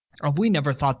Oh, we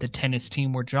never thought the tennis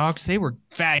team were jocks. They were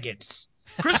faggots.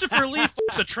 Christopher Lee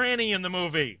fucks a tranny in the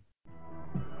movie.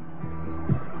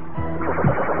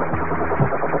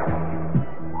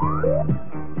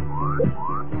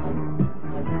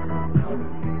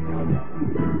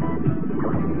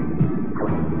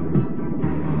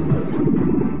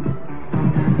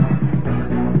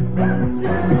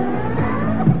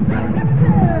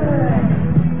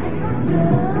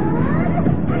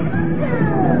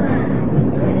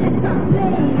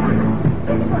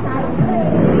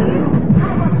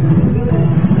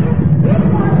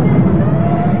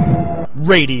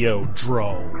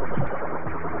 Radiodrome.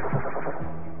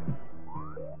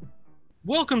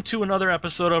 Welcome to another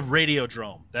episode of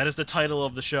Radiodrome. That is the title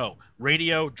of the show,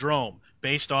 Radiodrome,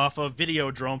 based off of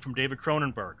Videodrome from David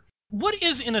Cronenberg. What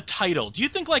is in a title? Do you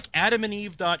think like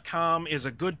AdamandEve.com is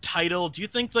a good title? Do you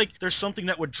think like there's something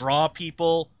that would draw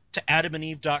people to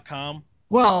AdamandEve.com?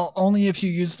 Well, only if you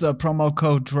use the promo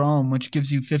code DROME, which gives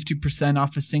you 50%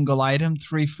 off a single item,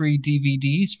 3 free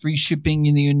DVDs, free shipping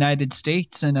in the United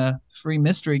States, and a free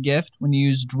mystery gift when you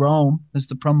use DROME as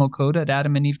the promo code at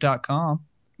AdamandEve.com.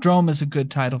 DROME is a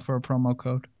good title for a promo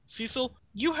code. Cecil,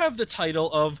 you have the title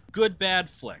of Good Bad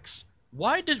Flicks.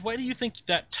 Why do you think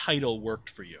that title worked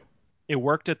for you? It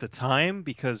worked at the time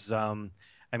because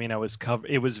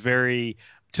it was very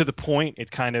to the point.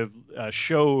 It kind of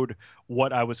showed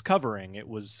what I was covering. It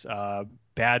was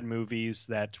bad movies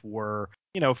that were,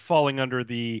 falling under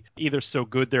the either so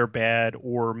good they're bad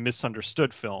or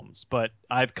misunderstood films. But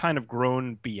I've kind of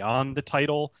grown beyond the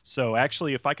title. So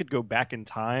actually, if I could go back in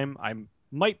time, I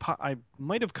might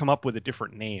have come up with a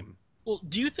different name. Well,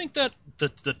 do you think that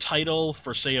the title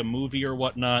for, say, a movie or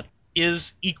whatnot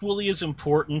is equally as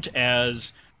important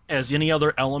as any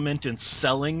other element in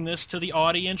selling this to the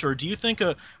audience? Or do you think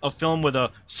a film with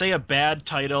a bad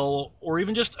title, or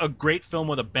even just a great film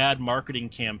with a bad marketing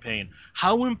campaign,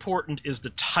 how important is the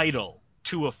title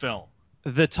to a film?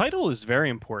 The title is very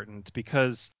important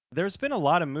because there's been a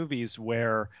lot of movies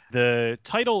where the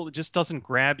title just doesn't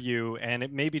grab you and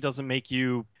it maybe doesn't make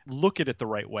you look at it the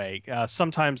right way.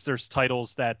 Sometimes there's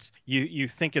titles that you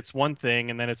think it's one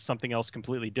thing and then it's something else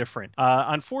completely different.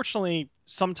 Unfortunately,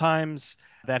 sometimes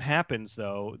that happens,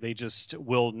 though. They just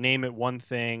will name it one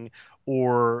thing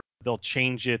or they'll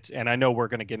change it. And I know we're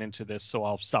going to get into this, so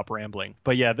I'll stop rambling.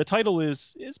 But yeah, the title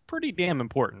is pretty damn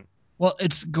important. Well,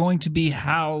 it's going to be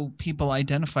how people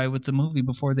identify with the movie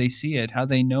before they see it, how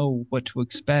they know what to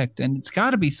expect. And it's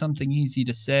got to be something easy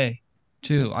to say,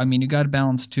 too. I mean, you got to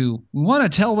balance, too. We want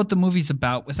to tell what the movie's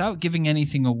about without giving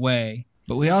anything away.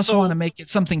 But we also want to make it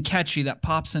something catchy that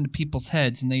pops into people's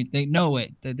heads, and they know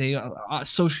it. They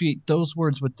associate those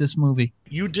words with this movie.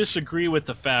 You disagree with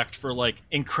the fact for, like,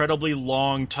 incredibly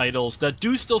long titles that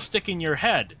do still stick in your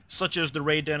head, such as the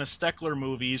Ray Dennis Steckler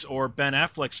movies or Ben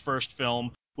Affleck's first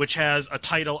film, which has a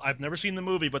title. I've never seen the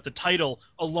movie, but the title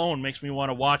alone makes me want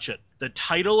to watch it. The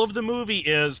title of the movie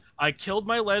is I Killed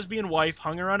My Lesbian Wife,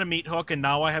 Hung Her on a Meat Hook, and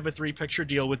Now I Have a 3-Picture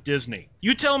Deal with Disney.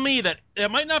 You tell me that it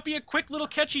might not be a quick little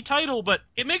catchy title, but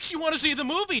it makes you want to see the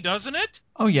movie, doesn't it?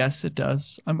 Oh, yes, it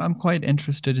does. I'm quite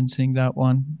interested in seeing that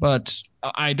one, but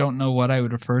I don't know what I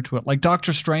would refer to it. Like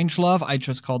Dr. Strangelove, I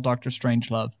just call Dr.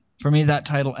 Strangelove. For me, that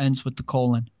title ends with the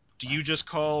colon. Do you just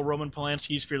call Roman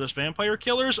Polanski's Fearless Vampire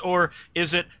Killers, or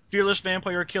is it Fearless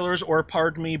Vampire Killers or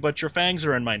Pardon Me, But Your Fangs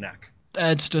Are in My Neck?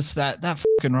 It's just that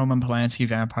fucking Roman Polanski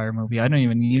vampire movie. I don't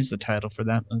even use the title for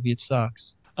that movie. It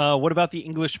sucks. What about The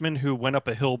Englishman Who Went Up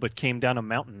a Hill But Came Down a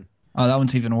Mountain? Oh, that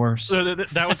one's even worse.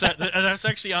 That's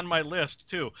actually on my list,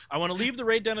 too. I want to leave the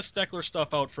Ray Dennis Steckler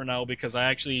stuff out for now because I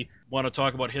actually want to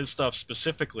talk about his stuff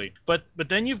specifically. But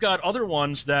then you've got other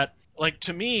ones that, like,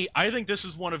 to me, I think this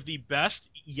is one of the best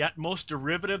yet most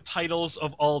derivative titles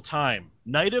of all time.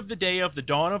 Night of the Day of, The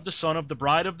Dawn of the Sun of, The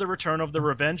Bride of, The Return of, The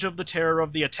Revenge of, The Terror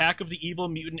of, The Attack of the Evil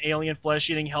Mutant Alien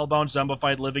Flesh-Eating Hellbound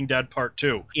Zombified Living Dead Part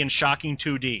 2 in shocking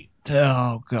 2D.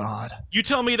 Oh, God. You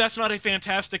tell me that's not a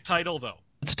fantastic title, though.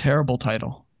 It's a terrible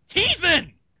title.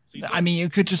 Heathen! I mean, you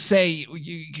could just say,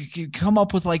 you come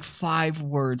up with like 5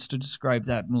 words to describe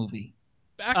that movie.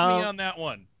 Back me on that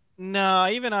one. No,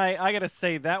 even I gotta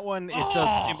say that one, it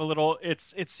does seem a little,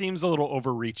 it seems a little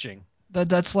overreaching.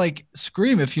 That's like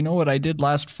Scream, if you know what I did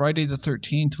last Friday the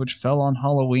 13th, which fell on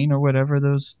Halloween or whatever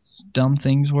those dumb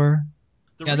things were.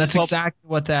 That's exactly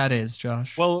what that is,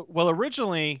 Josh. Well,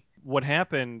 originally what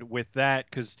happened with that,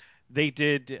 because they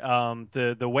did,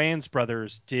 the Wayans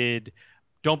brothers did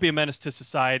Don't Be a Menace to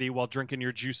Society While Drinking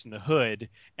Your Juice in the Hood,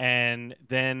 and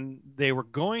then they were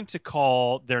going to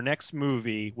call their next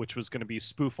movie, which was going to be a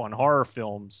spoof on horror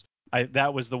films,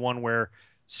 that was the one where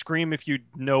Scream If You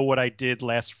Know What I Did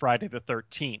Last Friday the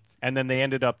 13th, and then they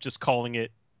ended up just calling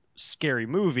it scary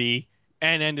movie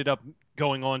and ended up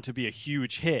going on to be a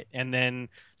huge hit. And then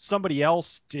somebody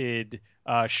else did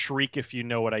Shriek, If You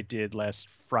Know What I Did, last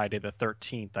Friday the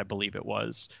 13th, I believe it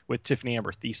was, with Tiffany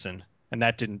Amber Thiessen, and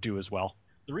that didn't do as well.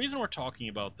 The reason we're talking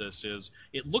about this is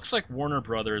it looks like Warner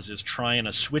Brothers is trying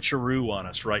a switcheroo on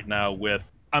us right now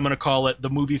with, I'm going to call it the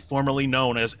movie formerly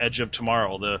known as Edge of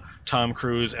Tomorrow, the Tom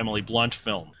Cruise, Emily Blunt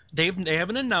film. They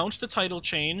haven't announced a title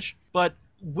change, but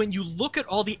when you look at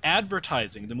all the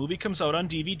advertising, the movie comes out on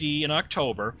DVD in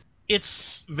October,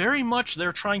 it's very much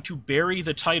they're trying to bury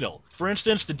the title. For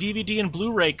instance, the DVD and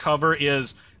Blu-ray cover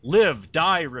is Live,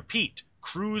 Die, Repeat,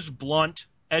 Cruise, Blunt,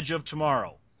 Edge of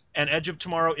Tomorrow. And Edge of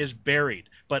Tomorrow is buried.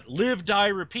 But Live, Die,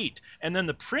 Repeat. And then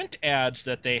the print ads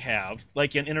that they have,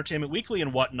 like in Entertainment Weekly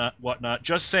and whatnot,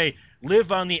 just say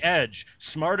Live on the Edge,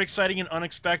 Smart, Exciting, and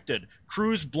Unexpected,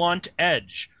 Cruise, Blunt,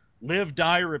 Edge, Live,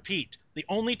 Die, Repeat. The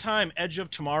only time Edge of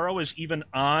Tomorrow is even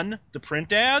on the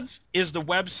print ads is the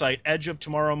website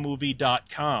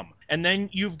edgeoftomorrowmovie.com. And then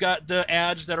you've got the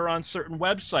ads that are on certain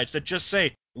websites that just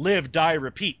say Live, Die,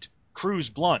 Repeat, Cruise,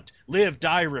 Blunt, Live,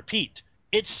 Die, Repeat.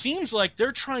 It seems like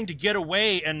they're trying to get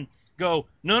away and go,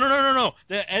 no.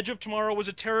 The Edge of Tomorrow was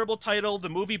a terrible title. The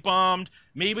movie bombed.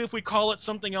 Maybe if we call it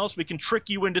something else, we can trick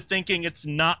you into thinking it's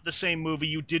not the same movie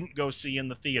you didn't go see in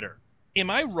the theater. Am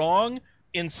I wrong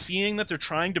in seeing that they're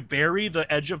trying to bury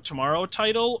the Edge of Tomorrow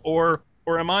title, or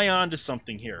am I on to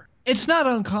something here? It's not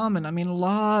uncommon. I mean, a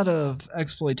lot of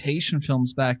exploitation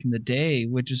films back in the day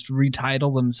would just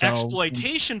retitle themselves.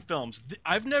 Exploitation films.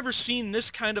 I've never seen this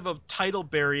kind of a title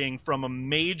burying from a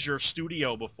major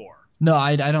studio before. No,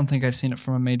 I don't think I've seen it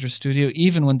from a major studio,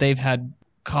 even when they've had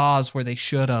cause where they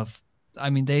should have.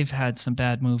 I mean, they've had some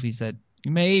bad movies that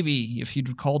maybe if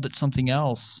you'd called it something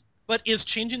else. But is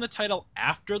changing the title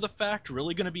after the fact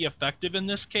really going to be effective in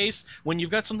this case when you've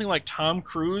got something like Tom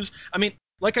Cruise? I mean,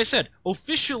 like I said,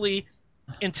 officially,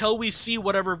 until we see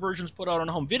whatever version's put out on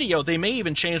home video, they may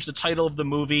even change the title of the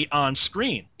movie on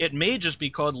screen. It may just be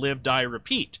called Live, Die,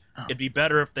 Repeat. It'd be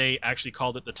better if they actually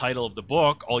called it the title of the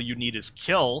book, All You Need Is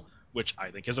Kill, which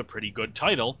I think is a pretty good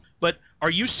title. But are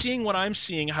you seeing what I'm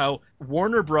seeing, how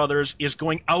Warner Brothers is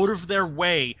going out of their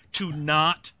way to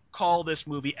not call this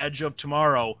movie Edge of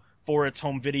Tomorrow for its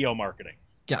home video marketing?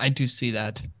 Yeah, I do see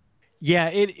that. Yeah,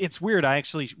 it's weird. I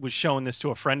actually was showing this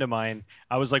to a friend of mine.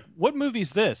 I was like, "What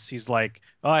movie's this?" He's like,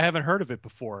 "Oh, I haven't heard of it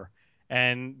before."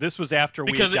 And this was after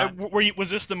was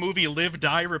this the movie Live,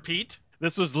 Die, Repeat?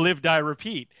 This was Live, Die,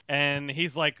 Repeat. And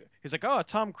he's like, "Oh,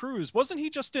 Tom Cruise, wasn't he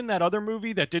just in that other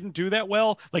movie that didn't do that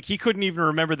well?" Like he couldn't even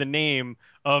remember the name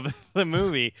of the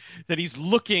movie that he's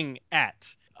looking at.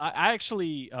 I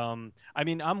actually, I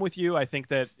mean, I'm with you. I think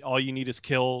that All You Need Is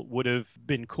Kill would have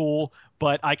been cool,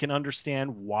 but I can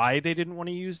understand why they didn't want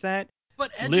to use that.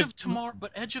 But Edge of Tomorrow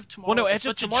Well, no, is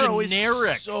Edge of such Tomorrow a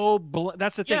generic. Is so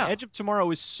that's the thing. Yeah. Edge of Tomorrow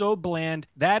is so bland.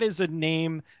 That is a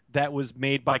name that was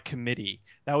made by committee.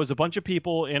 That was a bunch of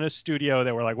people in a studio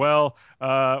that were like, well,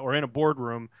 or in a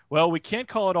boardroom. Well, we can't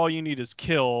call it All You Need Is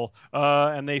Kill.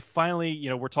 And they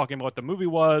finally, we're talking about what the movie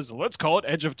was. Let's call it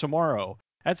Edge of Tomorrow.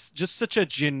 That's just such a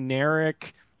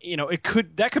generic,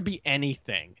 that could be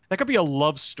anything. That could be a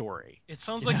love story. It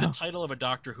sounds like the title of a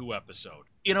Doctor Who episode.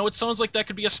 It sounds like that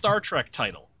could be a Star Trek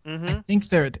title. Mm-hmm. I think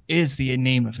there is the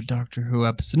name of a Doctor Who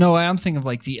episode. No, I'm thinking of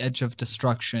like The Edge of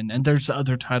Destruction, and there's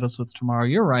other titles with Tomorrow.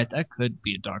 You're right, that could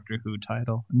be a Doctor Who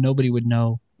title. Nobody would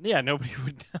know. Yeah, nobody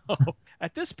would know.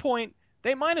 At this point,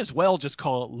 they might as well just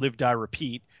call it Live, Die,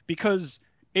 Repeat, because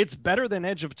it's better than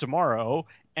Edge of Tomorrow.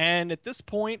 And at this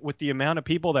point, with the amount of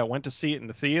people that went to see it in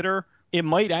the theater, it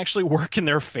might actually work in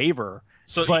their favor.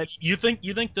 So, but you think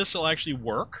this will actually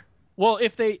work? Well,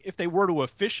 if they were to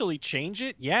officially change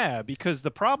it, yeah, because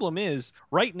the problem is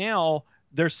right now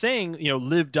they're saying,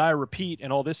 Live, Die, Repeat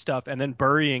and all this stuff, and then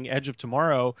burying Edge of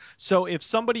Tomorrow. So if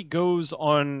somebody goes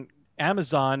on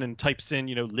Amazon and types in,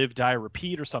 Live, Die,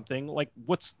 Repeat or something, like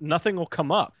nothing will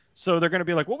come up. So they're going to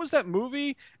be like, what was that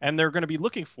movie? And they're going to be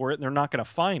looking for it, and they're not going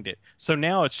to find it. So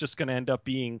now it's just going to end up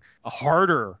being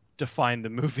harder to find the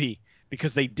movie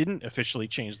because they didn't officially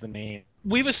change the name.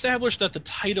 We've established that the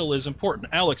title is important.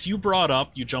 Alex, you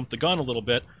jumped the gun a little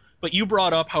bit, but you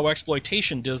brought up how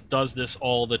exploitation does this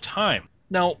all the time.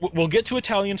 Now, we'll get to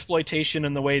Italian exploitation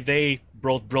and the way they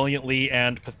both brilliantly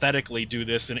and pathetically do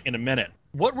this in a minute.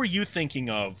 What were you thinking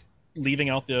of, leaving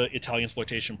out the Italian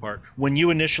exploitation part, when you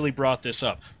initially brought this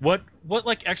up? What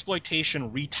like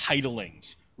exploitation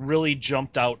retitlings really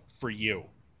jumped out for you?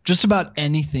 Just about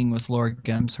anything with Laura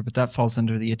Gemser, but that falls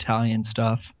under the Italian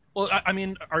stuff. Well, I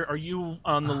mean, are you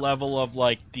on the level of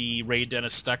like the Ray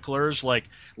Dennis Stecklers, like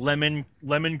Lemon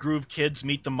Groove Kids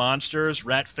Meet the Monsters,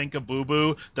 Rat Finka Boo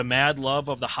Boo, The Mad Love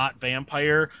of the Hot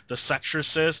Vampire, The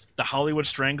Sexorcist, The Hollywood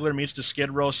Strangler meets the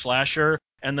Skid Row Slasher,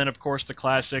 and then of course the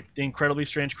classic, The Incredibly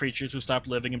Strange Creatures Who Stopped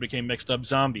Living and Became Mixed Up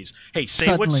Zombies. Hey,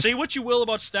 Suddenly. say what you will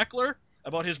about Steckler,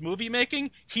 about his movie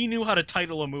making, he knew how to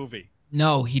title a movie.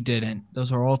 No, he didn't.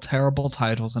 Those are all terrible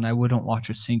titles, and I wouldn't watch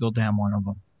a single damn one of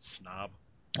them. Snob.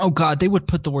 Oh God, they would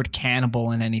put the word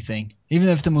cannibal in anything. Even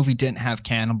if the movie didn't have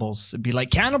cannibals, it'd be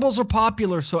like cannibals are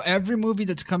popular, so every movie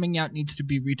that's coming out needs to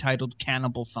be retitled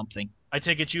Cannibal something. I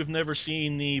take it you've never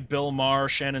seen the Bill Maher,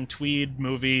 Shannon Tweed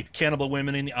movie, Cannibal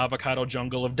Women in the Avocado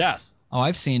Jungle of Death. Oh,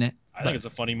 I've seen it. I think it's a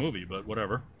funny movie, but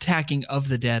whatever. Tacking of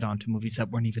the Dead onto movies that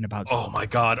weren't even about Oh zombies. my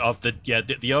God,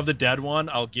 the Of the Dead one,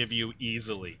 I'll give you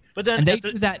easily. But then And they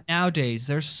do that nowadays.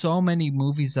 There's so many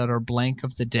movies that are blank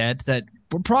of the dead that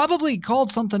were probably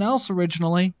called something else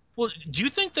originally. well, do you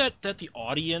think that the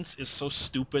audience is so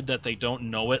stupid that they don't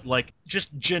know it? Like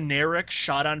just generic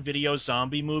shot on video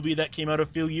zombie movie that came out a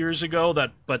few years ago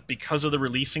but because of the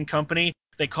releasing company,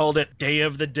 they called it Day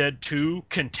of the Dead 2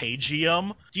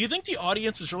 Contagium. Do you think the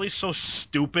audience is really so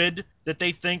stupid that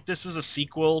they think this is a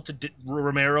sequel to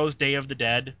Romero's Day of the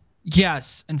Dead?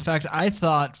 Yes, in fact, I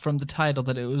thought from the title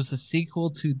that it was a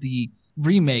sequel to the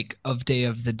remake of Day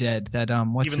of the Dead. That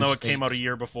what's Even his though it face? came out a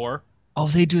year before? Oh,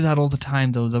 they do that all the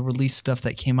time though. They'll release stuff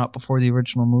that came out before the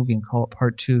original movie and call it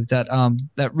part two.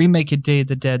 That remake of Day of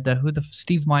the Dead that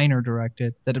Steve Miner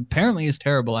directed that apparently is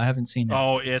terrible. I haven't seen it.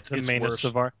 Oh, it's Manus worse.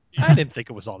 of our... I didn't think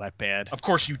it was all that bad. Of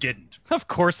course you didn't. Of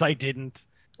course I didn't.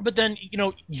 But then,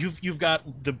 you've got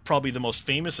probably the most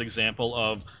famous example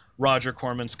of Roger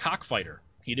Corman's Cockfighter.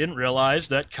 He didn't realize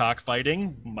that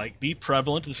cockfighting might be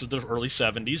prevalent. This is the early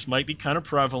 70s, might be kind of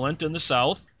prevalent in the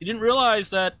South. He didn't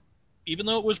realize that even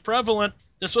though it was prevalent,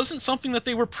 this wasn't something that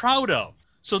they were proud of.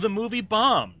 So the movie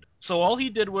bombed. So all he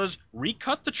did was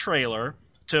recut the trailer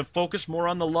to focus more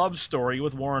on the love story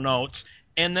with Warren Oates,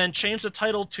 and then change the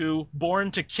title to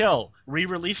Born to Kill,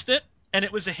 re-released it, and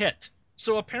it was a hit.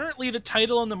 So apparently the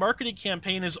title and the marketing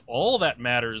campaign is all that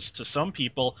matters to some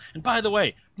people. And by the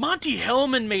way, Monty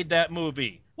Hellman made that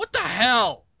movie. What the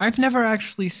hell? I've never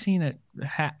actually seen it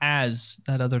as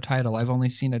that other title. I've only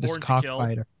seen it as Born to Kill.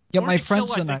 Cockfighter. Yeah, Born my to Kill,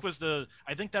 friends and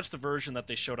I think that's the version that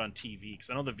they showed on TV, because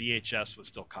I know the VHS was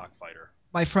still Cockfighter.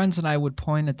 my friends and I would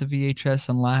point at the VHS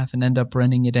and laugh and end up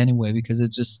renting it anyway because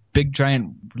it's just big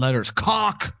giant letters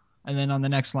cock, and then on the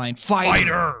next line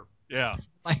fighter. Yeah.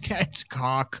 Like it's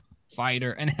cock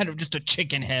fighter and had just a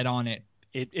chicken head on it.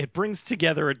 It brings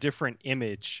together a different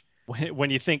image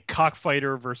when you think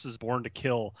Cockfighter versus Born to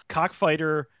Kill.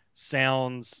 Cockfighter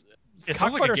sounds... It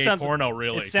sounds like a gay porno,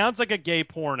 really. It sounds like a gay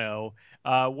porno,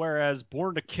 whereas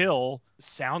Born to Kill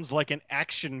sounds like an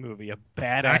action movie, a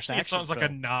badass Actually, action it sounds like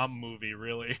film. a Nom movie,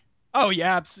 really. Oh,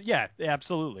 yeah,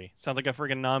 absolutely. Sounds like a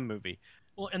friggin' Nom movie.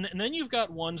 Well, and then you've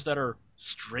got ones that are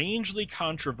strangely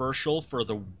controversial for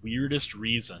the weirdest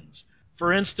reasons.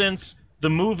 For instance, the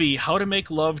movie How to Make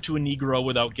Love to a Negro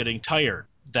Without Getting Tired.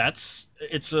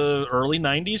 It's a early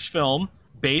 90s film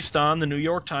based on the New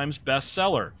York Times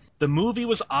bestseller. The movie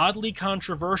was oddly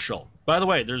controversial. By the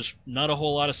way, there's not a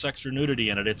whole lot of sex or nudity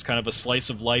in it. It's kind of a slice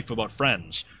of life about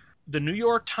friends. The New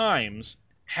York Times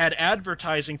had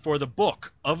advertising for the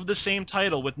book of the same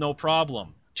title with no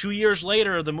problem. 2 years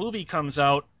later, the movie comes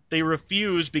out. They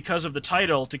refuse, because of the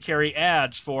title, to carry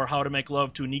ads for How to Make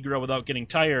Love to a Negro Without Getting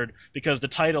Tired because the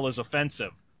title is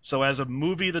offensive. So as a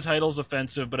movie, the title's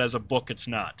offensive, but as a book, it's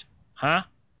not. Huh?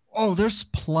 Oh, there's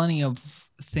plenty of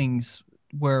things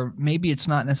where maybe it's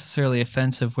not necessarily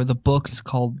offensive, where the book is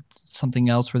called something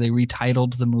else, where they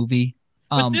retitled the movie.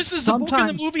 But this is the book and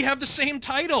the movie have the same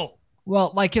title.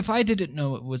 Well, like if I didn't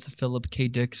know it was a Philip K.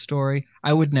 Dick story,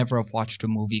 I would never have watched a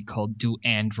movie called Do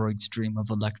Androids Dream of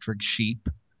Electric Sheep?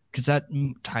 Because that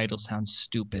title sounds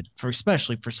stupid,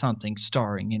 especially for something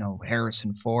starring,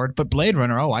 Harrison Ford. But Blade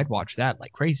Runner, I'd watch that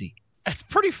like crazy. It's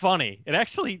pretty funny. It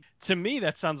actually, to me,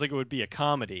 that sounds like it would be a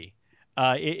comedy.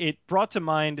 It brought to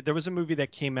mind, there was a movie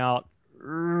that came out,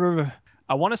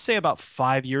 I want to say about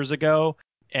 5 years ago,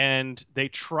 and they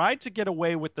tried to get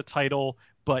away with the title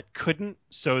but couldn't,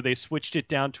 so they switched it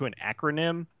down to an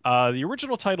acronym. The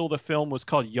original title of the film was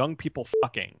called Young People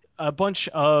Fucking. A bunch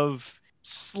of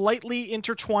slightly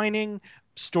intertwining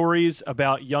stories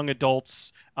about young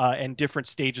adults and different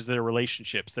stages of their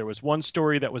relationships. There was one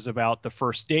story that was about the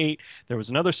first date. There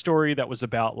was another story that was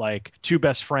about like two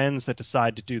best friends that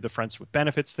decide to do the friends with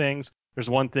benefits things. There's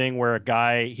one thing where a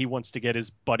guy, he wants to get his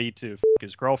buddy to fuck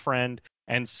his girlfriend.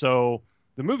 And so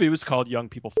The movie was called Young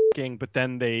People F***ing, but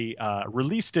then they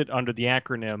released it under the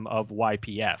acronym of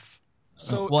YPF.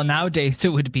 So Well, nowadays it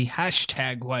would be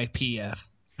hashtag YPF.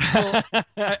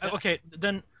 well, okay,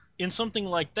 then in something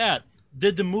like that,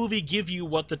 did the movie give you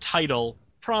what the title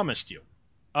promised you?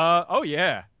 Oh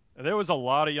yeah, there was a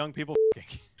lot of young people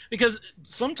f***ing. Because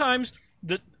sometimes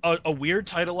a weird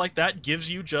title like that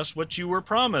gives you just what you were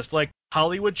promised, like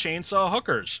Hollywood Chainsaw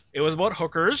Hookers. It was about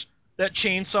hookers that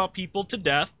chainsaw people to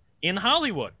death in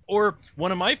Hollywood. Or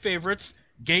one of my favorites,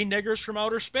 Gay Niggers from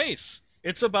Outer Space.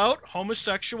 It's about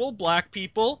homosexual black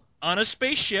people on a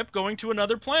spaceship going to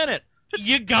another planet.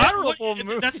 You got what?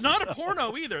 That's not a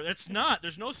porno either. It's not.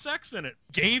 There's no sex in it.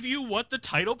 Gave you what the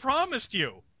title promised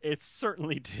you. It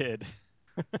certainly did.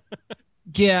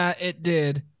 Yeah, it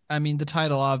did. I mean, the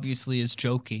title obviously is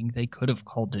joking. They could have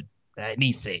called it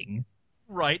anything.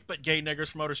 Right, but Gay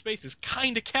Niggers from Outer Space is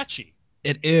kind of catchy.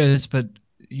 It is, but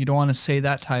you don't want to say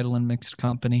that title in mixed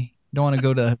company. You don't want to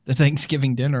go to the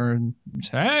Thanksgiving dinner and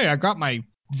say, hey, I got my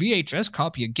VHS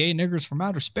copy of Gay Niggers from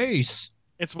Outer Space.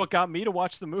 It's what got me to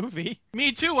watch the movie.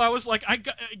 Me too. I was like,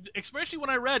 especially when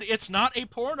I read it's not a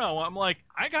porno. I'm like,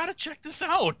 I gotta check this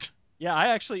out. Yeah,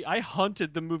 I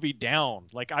hunted the movie down.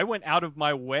 Like, I went out of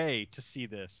my way to see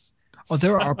this. Oh,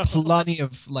 there are plenty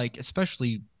of,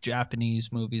 especially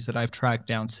Japanese movies that I've tracked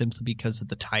down simply because of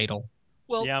the title.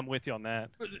 Well, yeah, I'm with you on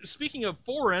that. Speaking of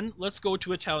foreign, let's go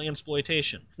to Italian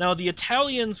exploitation. Now, the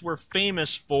Italians were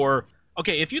famous for...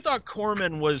 Okay, if you thought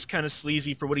Corman was kind of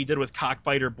sleazy for what he did with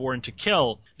Cockfighter Born to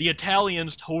Kill, the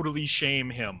Italians totally shame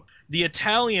him. The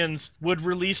Italians would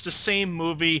release the same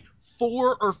movie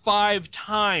 4 or 5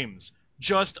 times,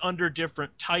 just under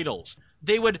different titles.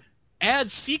 They would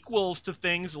add sequels to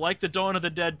things like the Dawn of the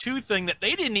Dead 2 thing that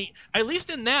they didn't... At least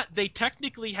in that, they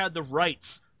technically had the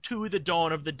rights to the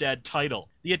Dawn of the Dead title.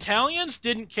 The Italians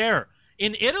didn't care.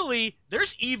 In Italy,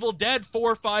 there's Evil Dead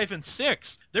 4, 5, and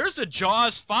 6. There's a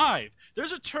Jaws 5.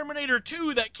 There's a Terminator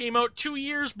 2 that came out 2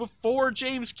 years before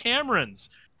James Cameron's.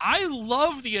 I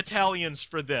love the Italians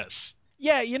for this.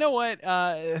 Yeah, you know what?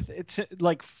 It's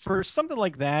like for something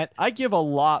like that, I give a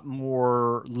lot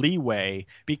more leeway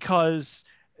because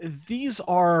these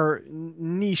are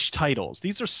niche titles.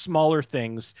 These are smaller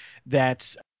things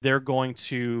that they're going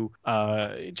to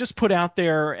just put out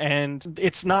there, and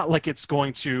it's not like it's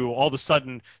going to all of a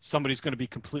sudden somebody's going to be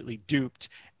completely duped.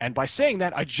 And by saying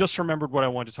that, I just remembered what I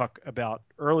wanted to talk about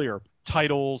earlier.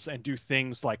 Titles and do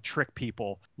things like trick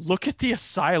people. Look at The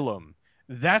Asylum.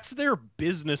 That's their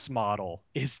business model,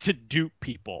 is to dupe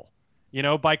people. You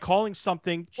know, by calling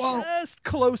something just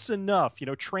close enough, you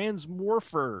know,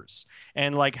 Transmorphers,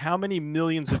 and like how many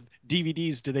millions of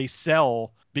DVDs do they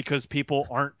sell because people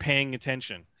aren't paying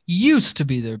attention? Used to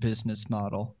be their business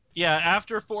model. Yeah,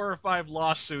 after 4 or 5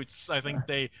 lawsuits, I think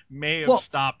they may have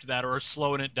stopped that or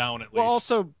slowing it down at least.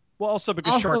 Also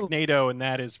because Sharknado and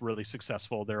that is really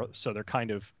successful. They're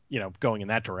kind of, you know, going in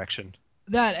that direction.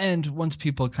 That, and once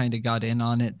people kind of got in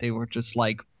on it, they were just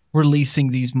like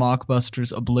releasing these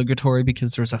mockbusters obligatory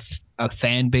because there's a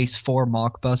fan base for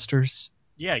mockbusters.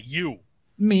 Yeah, you.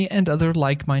 Me and other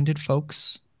like-minded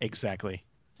folks. Exactly.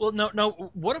 Well,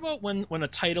 no. What about when a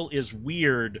title is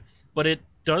weird, but it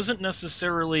doesn't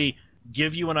necessarily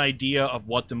give you an idea of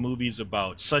what the movie's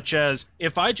about? Such as,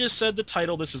 if I just said the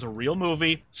title, this is a real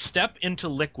movie, Step into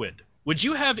Liquid. Would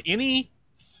you have any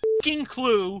f***ing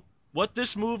clue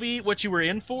what you were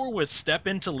in for with Step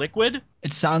into Liquid?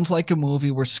 It sounds like a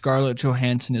movie where Scarlett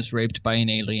Johansson is raped by an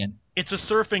alien. It's a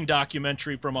surfing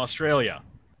documentary from Australia.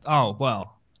 Oh,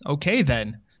 well, okay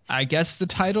then. I guess the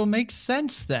title makes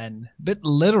sense then. Bit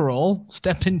literal.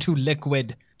 Step into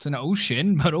liquid. It's an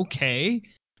ocean, but okay.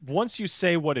 Once you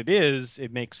say what it is,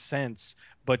 it makes sense.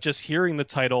 But just hearing the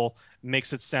title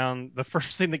makes it sound... The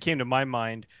first thing that came to my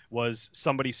mind was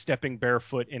somebody stepping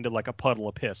barefoot into like a puddle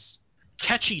of piss.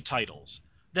 Catchy titles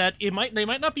that they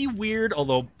might not be weird,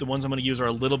 although the ones I'm going to use are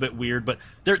a little bit weird, but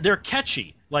they're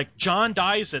catchy. Like John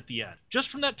dies at the end. Just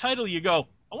from that title, you go,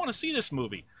 I want to see this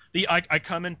movie. I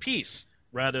Come in Peace,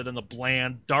 rather than the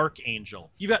bland Dark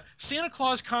Angel. You've got Santa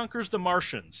Claus Conquers the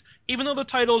Martians. Even though the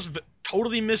title's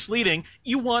totally misleading,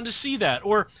 you want to see that.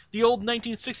 Or the old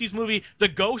 1960s movie, The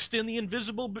Ghost in the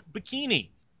Invisible Bikini.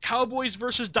 Cowboys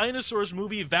vs. Dinosaurs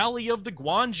movie, Valley of the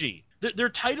Gwangi. They're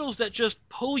titles that just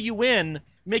pull you in,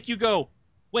 make you go,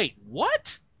 wait,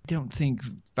 what? I don't think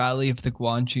Valley of the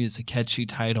Gwangi is a catchy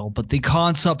title, but the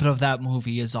concept of that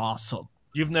movie is awesome.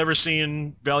 You've never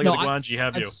seen Valley of the Gwangi,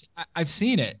 have you? I've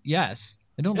seen it, yes.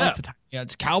 I don't like the title. Yeah,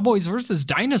 it's Cowboys versus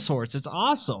Dinosaurs. It's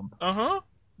awesome. Uh-huh.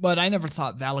 But I never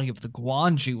thought Valley of the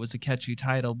Gwangi was a catchy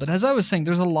title. But as I was saying,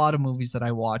 there's a lot of movies that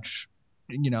I watch,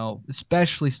 you know,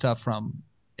 especially stuff from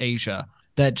Asia,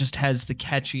 that just has the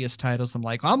catchiest titles. I'm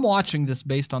like, I'm watching this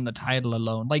based on the title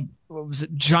alone. Like, what was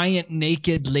it? Giant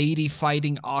Naked Lady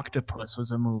Fighting Octopus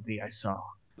was a movie I saw.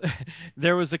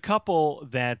 There was a couple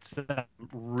that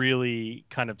really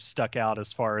kind of stuck out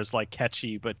as far as like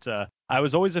catchy, but I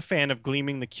was always a fan of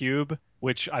Gleaming the Cube,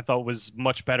 which I thought was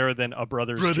much better than A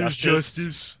Brother's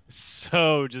Justice.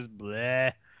 So just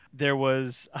bleh. There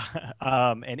was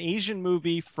an Asian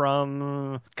movie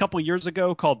from a couple years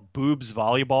ago called Boobs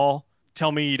Volleyball.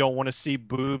 Tell me you don't want to see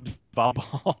boobs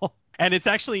volleyball. And it's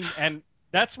actually, and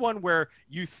that's one where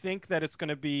you think that it's going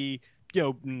to be,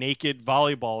 naked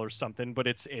volleyball or something, but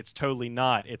it's totally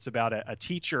not. It's about a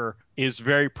teacher is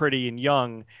very pretty and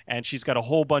young, and she's got a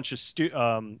whole bunch of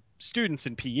students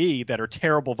in PE that are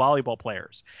terrible volleyball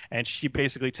players, and she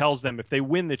basically tells them if they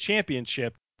win the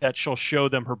championship that she'll show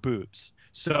them her boobs.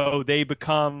 So they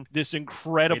become this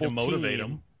incredible to motivate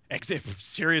team. them.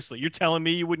 Seriously, you're telling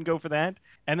me you wouldn't go for that?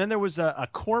 And then there was a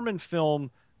Corman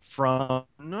film from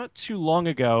not too long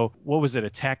ago. What was it?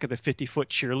 Attack of the 50-Foot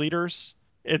Cheerleaders?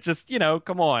 It's just,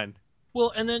 come on.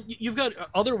 Well, and then you've got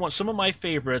other ones. Some of my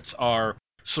favorites are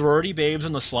Sorority Babes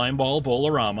and the Slimeball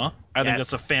Bowl-orama. I think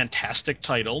that's a fantastic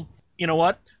title. You know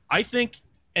what? I think,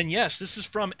 and yes, this is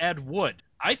from Ed Wood,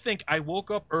 I think I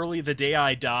Woke Up Early the Day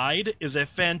I Died is a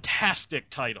fantastic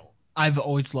title. I've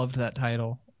always loved that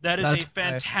title. That's a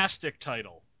fantastic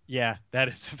title. Yeah, that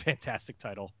is a fantastic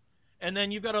title. And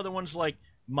then you've got other ones like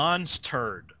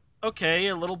Monsterd. Okay,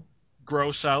 a little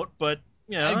gross out, but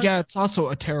yeah, it's also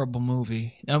a terrible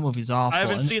movie. That movie's awful. I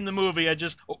haven't seen the movie.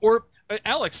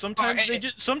 Alex. Sometimes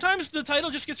sometimes the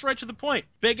title just gets right to the point.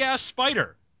 Big ass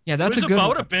spider. Yeah, that's it was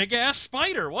about a big ass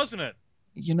spider, wasn't it?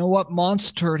 You know what?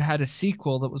 Monsterd had a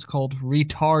sequel that was called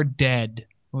Retard Dead,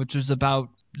 which was about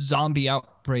zombie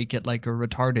outbreak at like a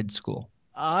retarded school.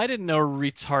 I didn't know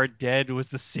Retard Dead was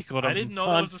the sequel to I didn't know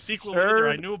that was the sequel either.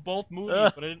 I knew both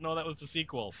movies, but I didn't know that was the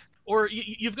sequel. Or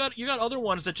you got other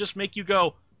ones that just make you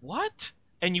go, what?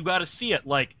 And you got to see it,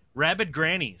 like Rabid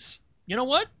Grannies. You know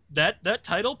what? That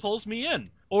title pulls me in.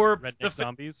 Or Redneck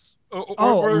Zombies. A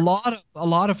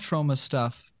lot of Troma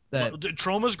stuff.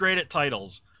 Troma's great at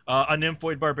titles. A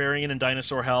Nymphoid Barbarian in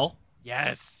Dinosaur Hell.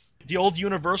 Yes. The old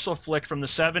Universal flick from the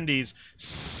 70s.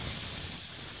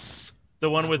 The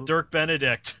one with Dirk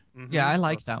Benedict. Mm-hmm. Yeah, I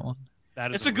like that one.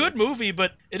 It's a good movie,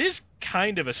 but it is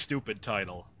kind of a stupid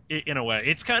title, in a way.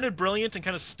 It's kind of brilliant and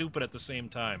kind of stupid at the same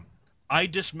time. I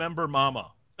Dismember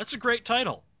Mama. That's a great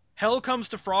title. Hell Comes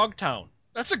to Frogtown.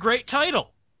 That's a great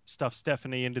title. Stuff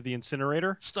Stephanie into the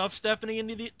incinerator. Stuff Stephanie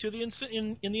into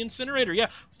the incinerator. Yeah.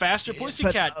 Faster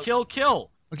Pussycat. Kill.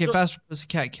 Okay, Faster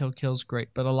Pussycat Kill's great,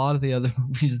 but a lot of the other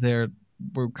movies there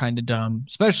were kind of dumb,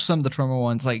 especially some of the Troma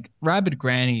ones. Like Rabid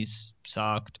Grannies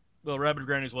sucked. Well, Rabid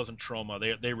Grannies wasn't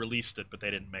Troma. They released it, but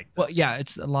they didn't make it. Well, yeah,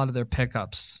 it's a lot of their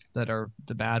pickups that are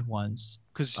the bad ones.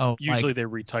 Because usually they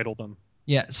retitle them.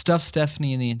 Yeah, Stuff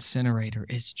Stephanie in the Incinerator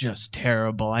is just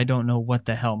terrible. I don't know what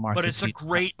the hell Marcus. But it's a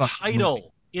great title.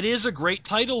 Movie. It is a great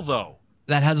title, though.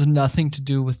 That has nothing to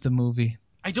do with the movie.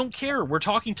 I don't care. We're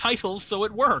talking titles, so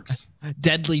it works.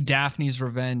 Deadly Daphne's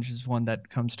Revenge is one that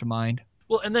comes to mind.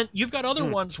 Well, and then you've got other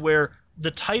ones where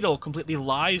the title completely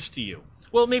lies to you.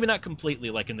 Well, maybe not completely,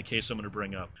 like in the case I'm going to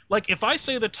bring up. Like, if I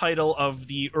say the title of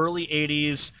the early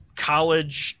 80s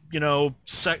college,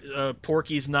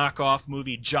 Porky's knockoff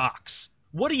movie, Jocks,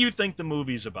 what do you think the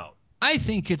movie's about? I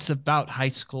think it's about high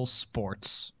school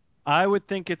sports. I would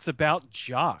think it's about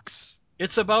jocks.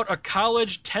 It's about a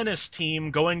college tennis team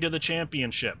going to the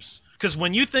championships. Because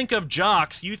when you think of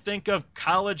jocks, you think of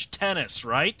college tennis,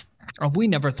 right? Oh, we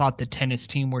never thought the tennis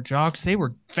team were jocks. They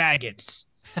were faggots.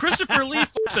 Christopher Lee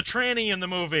fucks a tranny in the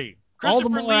movie.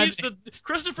 Christopher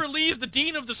Lee's the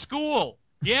dean of the school.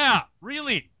 Yeah,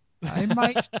 really. I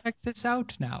might check this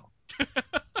out now.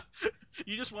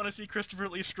 You just want to see Christopher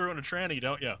Lee screwing a tranny,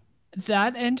 don't you?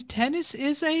 That and tennis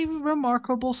is a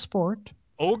remarkable sport.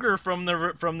 Ogre from the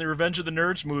Revenge of the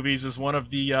Nerds movies is one of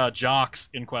the jocks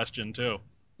in question, too.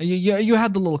 You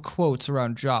had the little quotes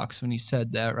around jocks when you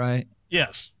said that, right?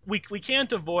 Yes. We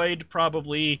can't avoid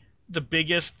probably the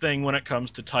biggest thing when it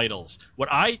comes to titles.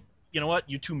 You know what?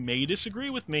 You two may disagree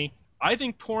with me. I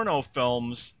think porno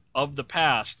films of the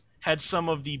past had some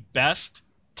of the best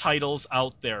titles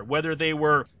out there, whether they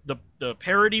were the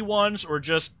parody ones or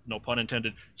just, no pun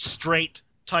intended, straight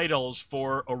titles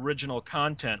for original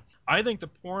content. I think the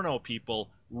porno people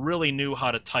really knew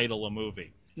how to title a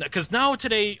movie. Because now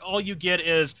today, all you get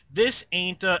is, this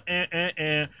ain't a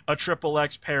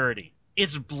XXX parody.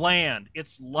 It's bland.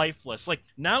 It's lifeless. Like,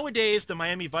 nowadays, the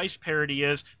Miami Vice parody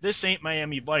is, this ain't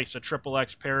Miami Vice, a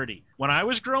XXX parody. When I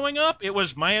was growing up, it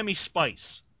was Miami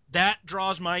Spice. That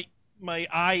draws my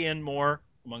eye in more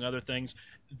among other things,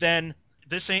 then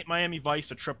This Ain't Miami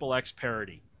Vice, a Triple X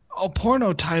parody. Oh,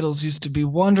 porno titles used to be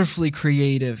wonderfully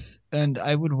creative, and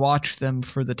I would watch them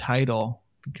for the title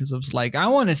because I was like, I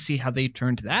want to see how they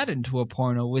turned that into a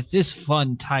porno with this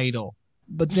fun title.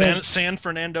 But then, San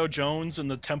Fernando Jones and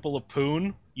the Temple of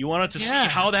Poon. You wanted to see Yeah.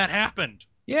 how that happened.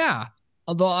 yeah.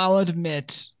 Although I'll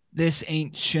admit, This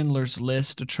Ain't Schindler's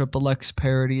List, a Triple X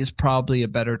parody, is probably a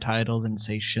better title than,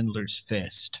 say, Schindler's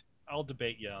Fist. I'll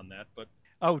debate you on that, but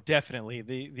Oh, definitely.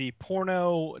 The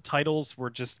porno titles were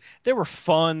just they were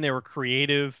fun, they were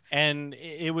creative, and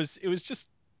it was just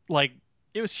like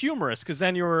it was humorous because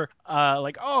then you were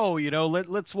like, oh,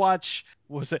 let's watch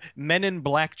what was it, Men in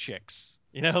Black Chicks,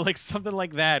 like something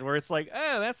like that, where it's like,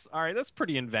 that's all right, that's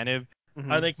pretty inventive.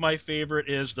 I think my favorite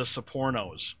is The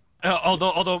Sopornos.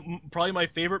 Although probably my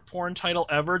favorite porn title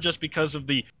ever, just because of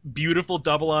the beautiful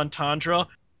double entendre,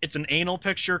 it's an anal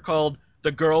picture called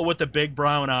The Girl with the Big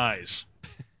Brown Eyes.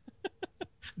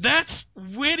 That's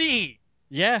witty.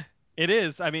 Yeah, it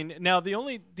is. I mean, now the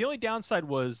only downside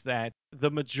was that the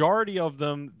majority of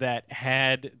them that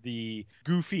had the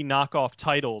goofy knockoff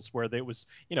titles where it was,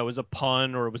 it was a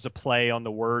pun or it was a play on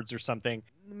the words or something,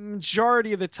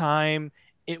 majority of the time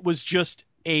it was just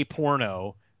a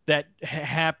porno that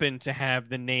happened to have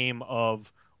the name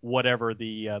of whatever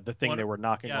the thing they were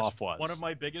knocking off was. One of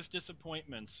my biggest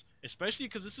disappointments, especially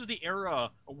because this is the era,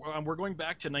 we're going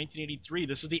back to 1983.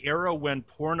 This is the era when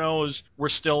pornos were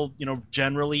still,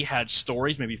 generally had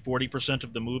stories. Maybe 40%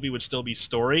 of the movie would still be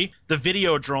story. The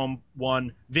Videodrome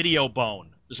one, Video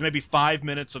Bone. There's maybe 5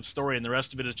 minutes of story, and the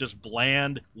rest of it is just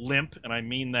bland, limp, and I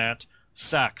mean that,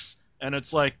 sex. And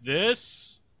it's like,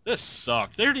 this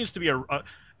sucked. There needs to be a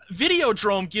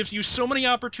Videodrome gives you so many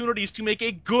opportunities to make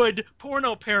a good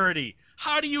porno parody.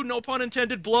 How do you, no pun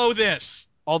intended, blow this?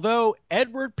 Although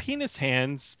Edward Penis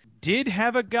Hands did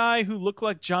have a guy who looked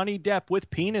like Johnny Depp with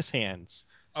penis hands.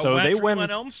 So Wet they Dream went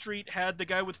on Elm Street had the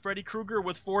guy with Freddy Krueger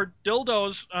with 4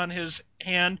 dildos on his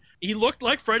hand. He looked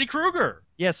like Freddy Krueger.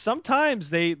 Yeah, sometimes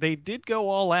they did go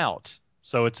all out.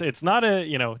 So it's not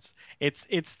a,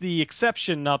 it's the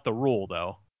exception, not the rule,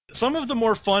 though. Some of the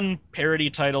more fun parody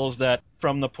titles that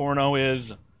from the porno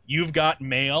is You've Got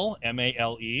Mail,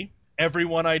 M-A-L-E,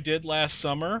 Everyone I Did Last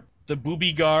Summer, The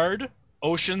Booby Guard,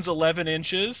 Ocean's 11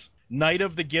 Inches, Night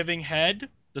of the Giving Head,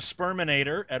 The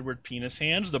Sperminator, Edward Penis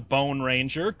Hands, The Bone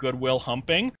Ranger, Goodwill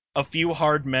Humping, A Few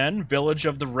Hard Men, Village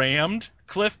of the Rammed,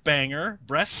 Cliffbanger,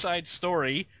 Breast Side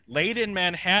Story, Laid in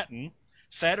Manhattan,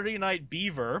 Saturday Night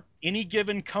Beaver, Any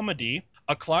Given Comedy,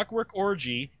 A Clockwork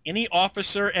Orgy, Any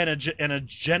Officer and a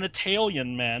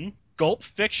Genitalian Men, Gulp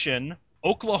Fiction,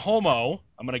 Oklahoma.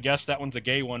 I'm going to guess that one's a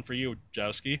gay one for you,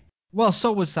 Jowski. Well,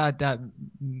 so was that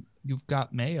You've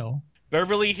Got Mail.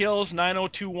 Beverly Hills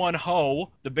 9021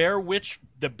 Ho, The Bear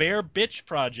Bitch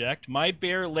Project, My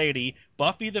Bear Lady,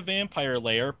 Buffy the Vampire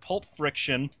Layer, Pulp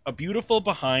Friction, A Beautiful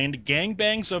Behind,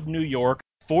 Gangbangs of New York,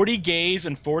 40 Gays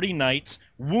and 40 Nights,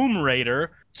 Womb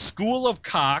Raider, School of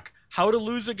Cock, How to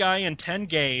Lose a Guy in 10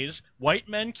 Gays, White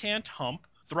Men Can't Hump,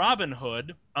 Throbbin'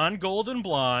 Hood, On Golden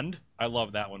Blonde, I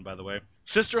love that one, by the way,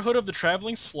 Sisterhood of the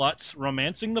Traveling Sluts,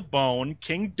 Romancing the Bone,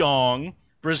 King Dong,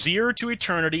 Brazier to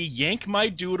Eternity, Yank My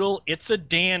Doodle, It's a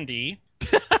Dandy.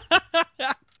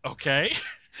 Okay.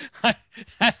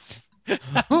 That's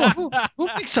Who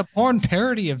makes a porn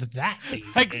parody of that these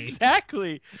days?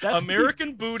 exactly. That's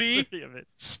American Booty, the of it.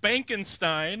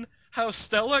 Spankenstein, How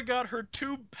Stella Got Her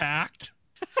Tube Packed,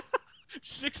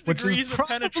 6 Which is Degrees of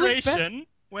probably Penetration,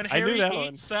 When I knew Harry that Ate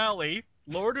one. Sally,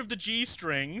 Lord of the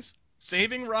G-Strings,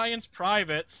 Saving Ryan's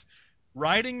Privates,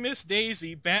 Riding Miss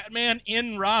Daisy, Batman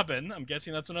in Robin, I'm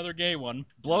guessing that's another gay one,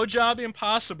 Blowjob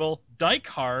Impossible, Dyke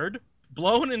Hard,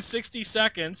 Blown in 60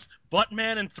 Seconds,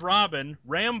 Buttman and Throbbin',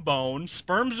 Rambone,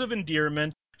 Sperms of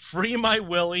Endearment, Free My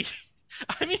Willy.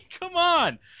 I mean, come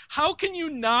on. How can you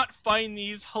not find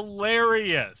these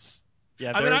hilarious?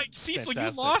 Yeah, I mean, they're Cecil, you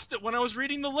fantastic. lost it when I was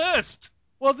reading the list.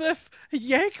 Well,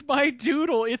 Yank My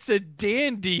Doodle, it's a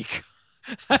dandy.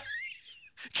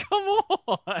 Come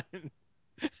on.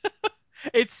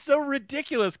 It's so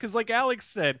ridiculous because, like Alex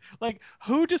said, like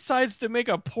who decides to make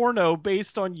a porno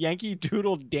based on Yankee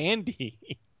Doodle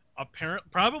Dandy?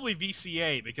 Probably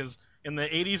VCA, because in the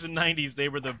 80s and 90s they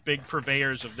were the big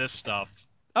purveyors of this stuff.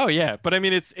 Oh yeah, but I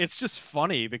mean it's just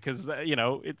funny because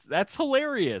that's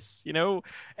hilarious.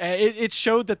 It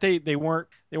showed that they weren't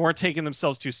taking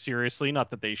themselves too seriously. Not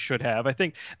that they should have. I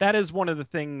think that is one of the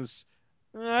things.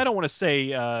 I don't want to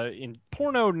say in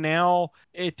porno now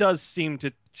it does seem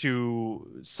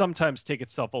to sometimes take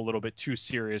itself a little bit too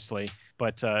seriously,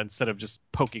 but instead of just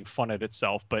poking fun at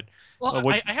itself. But Well,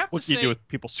 what I have what to do you say, do with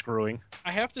people screwing?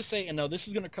 I have to say, and now this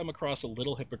is going to come across a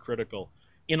little hypocritical.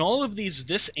 in all of these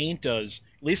This Ain't Does,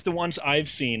 at least the ones I've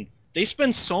seen, they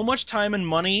spend so much time and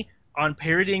money on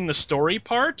parodying the story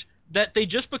part that they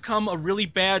just become a really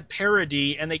bad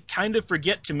parody, and they kind of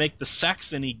forget to make the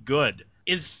sex any good.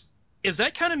 Is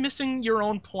that kind of missing your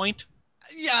own point?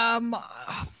 Yeah,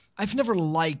 I've never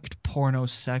liked porno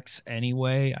sex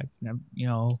anyway. I've never,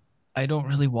 I don't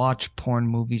really watch porn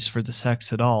movies for the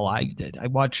sex at all. I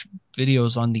watch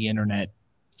videos on the internet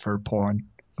for porn.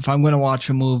 If I'm going to watch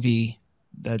a movie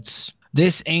that's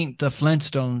This Ain't the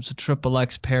Flintstones, a Triple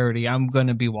X parody, I'm going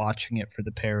to be watching it for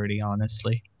the parody,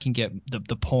 honestly. Can get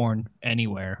the porn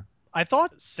anywhere. I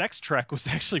thought Sex Trek was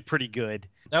actually pretty good.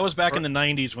 That was back in the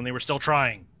 90s when they were still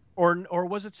trying. Or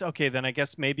was it okay? Then I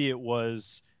guess maybe it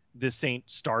was This Ain't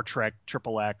Star Trek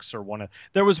Triple X or one of.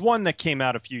 There was one that came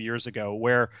out a few years ago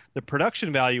where the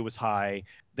production value was high.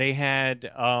 They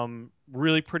had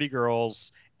really pretty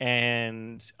girls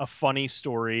and a funny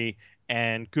story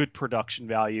and good production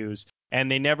values,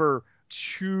 and they never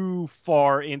too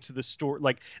far into the story.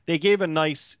 Like they gave a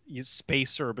nice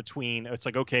spacer between. It's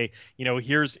like, okay,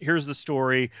 here's the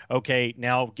story. Okay,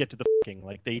 now get to the fucking.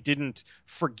 Like they didn't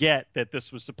forget that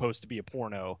this was supposed to be a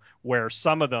porno, where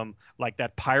some of them, like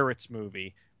that Pirates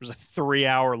movie, was a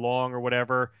 3-hour long or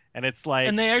whatever, and it's like,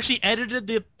 and they actually edited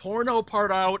the porno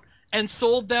part out and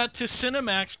sold that to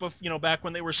Cinemax, back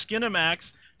when they were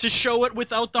Skinemax, to show it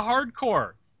without the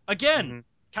hardcore. Again,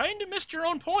 kind of missed your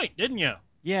own point, didn't you?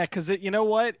 Yeah, because you know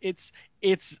what? It's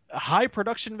high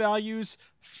production values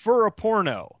for a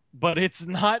porno, but it's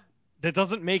not. That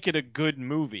doesn't make it a good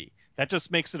movie. That just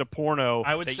makes it a porno.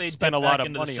 I would that say you spend dip a lot back of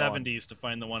into money the 70s to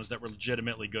find the ones that were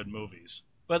legitimately good movies.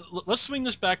 But let's swing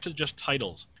this back to just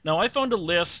titles. Now, I found a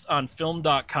list on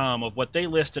film.com of what they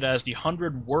listed as the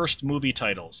 100 worst movie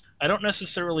titles. I don't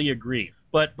necessarily agree.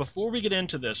 But before we get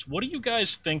into this, what do you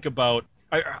guys think about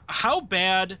how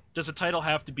bad does a title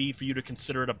have to be for you to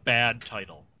consider it a bad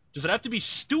title? Does it have to be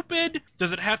stupid?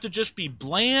 Does it have to just be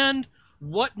bland?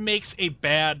 What makes a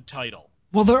bad title?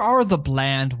 Well, there are the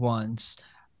bland ones.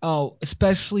 Oh,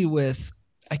 especially with,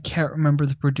 I can't remember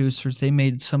the producers. They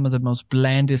made some of the most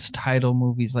blandest title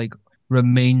movies, like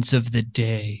Remains of the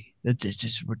Day. That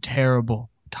just were terrible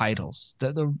titles.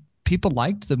 The people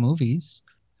liked the movies.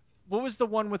 What was the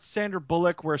one with Sandra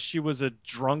Bullock where she was a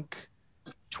drunk?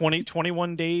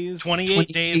 21 days. 28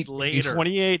 days later.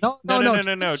 28.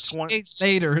 No. 20 days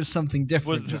later is something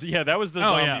different. That was the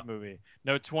zombie movie.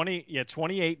 No,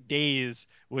 28 days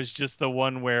was just the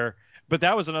one where, but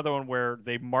that was another one where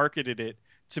they marketed it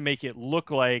to make it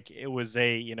look like it was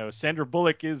Sandra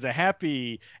Bullock is a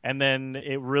happy, and then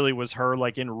it really was her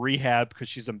like in rehab because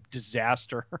she's a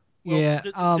disaster. Yeah.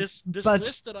 This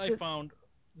list that I found.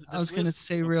 I was going to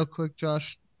say real quick,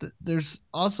 Josh, there's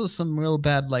also some real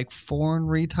bad like foreign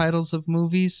retitles of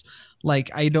movies.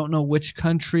 Like I don't know which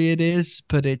country it is,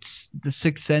 but it's The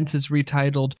Sixth Sense is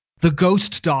retitled The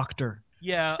Ghost Doctor.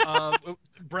 Yeah,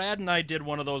 Brad and I did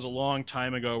one of those a long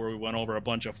time ago where we went over a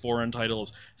bunch of foreign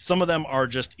titles. Some of them are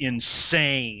just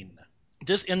insane.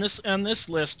 On this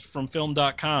list from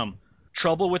film.com,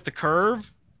 Trouble with the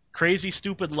Curve, Crazy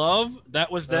Stupid Love,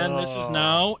 that was then, this is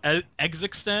now,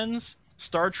 Exixtens,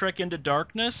 Star Trek Into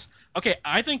Darkness. Okay,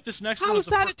 I think this next one is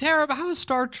that a terrible? How is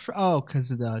Star Trek? Oh, because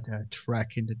of the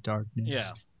Trek Into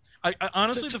Darkness. Yeah. I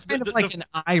honestly, it's kind of like an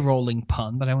eye-rolling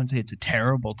pun, but I wouldn't say it's a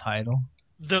terrible title.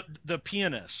 The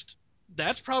Pianist.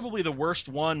 That's probably the worst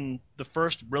one, the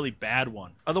first really bad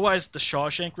one. Otherwise, The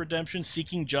Shawshank Redemption,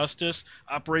 Seeking Justice,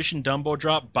 Operation Dumbo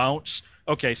Drop, Bounce.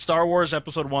 Okay, Star Wars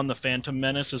Episode 1, The Phantom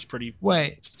Menace is pretty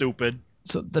stupid.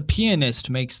 So The Pianist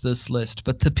makes this list,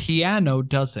 but The Piano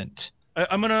doesn't.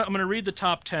 I'm gonna read the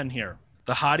top 10 here.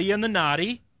 The Hottie and the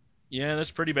Naughty. Yeah,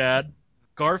 that's pretty bad.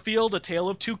 Garfield, A Tale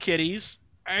of Two Kitties.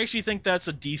 I actually think that's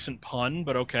a decent pun,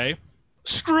 but okay.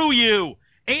 Screw You!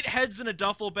 8 Heads in a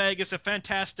Duffel Bag is a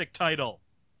fantastic title.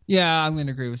 Yeah, I'm going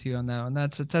to agree with you on that one.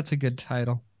 That's a good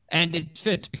title. And it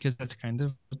fits because that's kind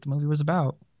of what the movie was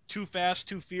about. Too Fast,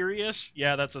 Too Furious?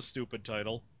 Yeah, that's a stupid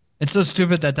title. It's so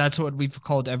stupid that that's what we've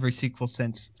called every sequel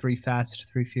since Three Fast,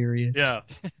 Three Furious. Yeah.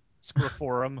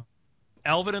 Screw-forum.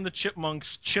 Alvin and the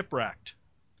Chipmunks Chipwrecked.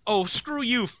 Oh, screw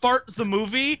you, Fart the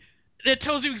Movie? It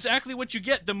tells you exactly what you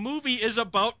get. The movie is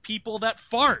about people that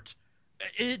fart.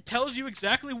 It tells you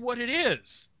exactly what it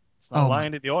is. It's not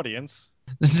lying to the audience.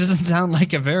 This doesn't sound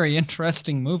like a very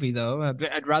interesting movie, though.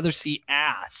 I'd rather see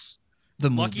Ass,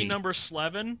 the movie. Lucky Number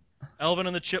 11, Alvin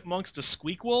and the Chipmunks to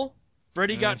Squeakquel,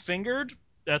 Freddy Got Fingered,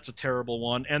 that's a terrible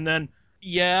one. And then,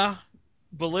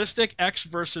 Ballistic X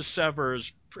versus Sever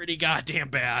is pretty goddamn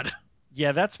bad.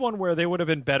 Yeah, that's one where they would have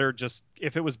been better just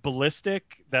if it was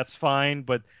Ballistic, that's fine,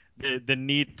 but the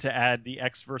need to add the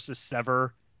X versus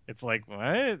Sever It's like, what?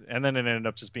 And then it ended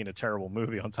up just being a terrible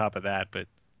movie on top of that. But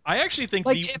I actually think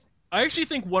Like, if, I actually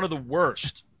think one of the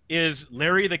worst is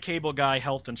Larry the Cable Guy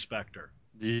Health Inspector.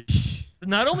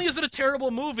 Not only is it a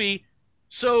terrible movie,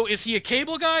 so is he a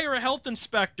cable guy or a health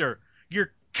inspector?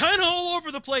 You're kind of all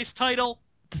over the place, title.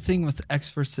 the thing with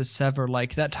X versus Sever,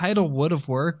 like that title would have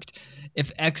worked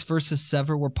if X versus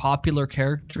Sever were popular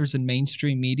characters in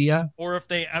mainstream media. Or if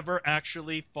they ever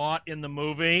actually fought in the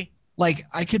movie. Like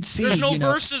I could see, There's no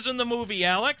verses in the movie,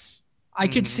 Alex. I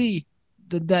could see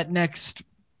that next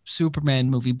Superman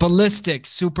movie, Ballistic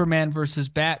Superman versus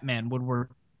Batman, would work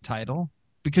title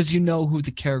because you know who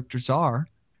the characters are.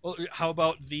 Well, how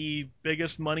about the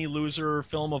biggest money loser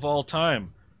film of all time?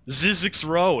 Zzyzx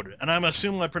Road, and I'm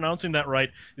assuming I'm pronouncing that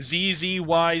right.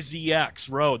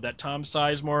 ZZYZX Road, that Tom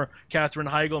Sizemore, Katherine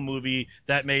Heigl movie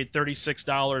that made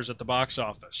 $36 at the box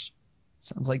office.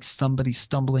 Sounds like somebody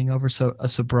stumbling over a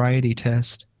sobriety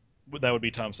test. That would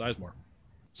be Tom Sizemore.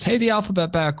 Say the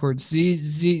alphabet backwards.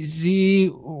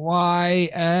 ZZZYX.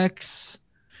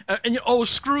 And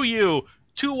screw you.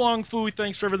 Tu Wong Fu,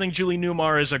 Thanks for Everything, Julie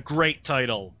Newmar is a great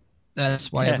title.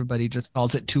 That's why everybody just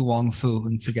calls it Tu Wong Fu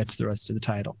and forgets the rest of the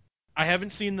title. I haven't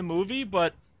seen the movie,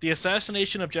 but The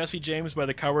Assassination of Jesse James by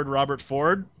the Coward Robert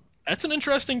Ford, that's an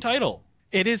interesting title.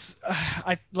 It is.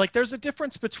 There's a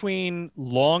difference between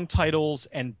long titles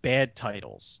and bad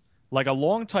titles. Like a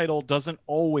long title doesn't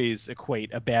always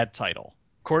equate a bad title.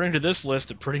 According to this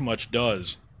list, it pretty much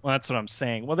does. Well, that's what I'm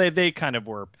saying. Well, they kind of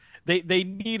were. They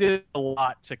needed a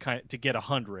lot to get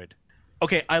 100.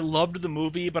 Okay, I loved the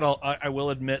movie, but I will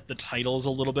admit the title's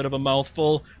a little bit of a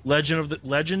mouthful. Legend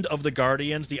of the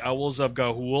Guardians, the Owls of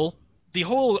Ga'Hoole. The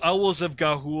whole Owls of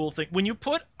Ga'Hoole thing. When you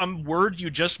put a word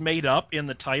you just made up in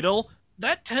the title,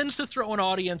 that tends to throw an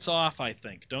audience off, I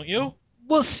think, don't you?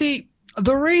 Well, see,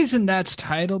 the reason that's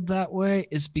titled that way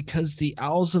is because the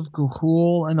Owls of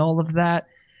Ga'Hoole and all of that,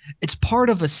 it's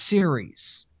part of a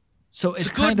series. So it's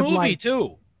a good kind of movie, like,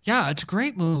 too. Yeah, it's a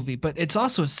great movie, but it's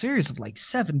also a series of like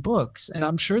 7 books, and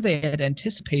I'm sure they had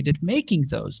anticipated making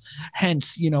those.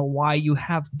 Hence, why you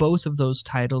have both of those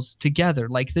titles together.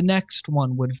 Like the next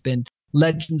one would have been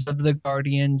Legends of the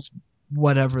Guardians,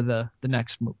 whatever the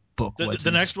next book was. The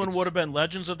next one would have been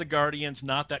Legends of the Guardians,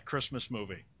 not that Christmas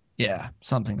movie. Yeah,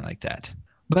 something like that.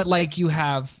 But like you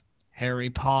have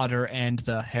Harry Potter and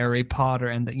the Harry Potter,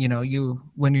 and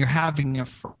when you're having a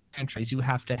franchise, you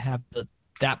have to have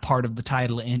that part of the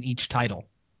title in each title.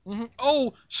 Mm-hmm.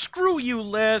 Oh, screw you,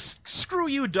 Lisk. Screw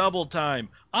you, Double Time.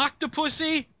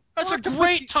 Octopussy? That's a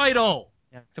great title.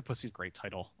 Yeah, Octopussy's a great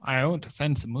title. I won't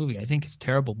defend the movie. I think it's a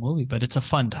terrible movie, but it's a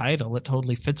fun title. It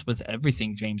totally fits with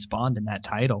everything James Bond in that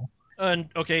title. And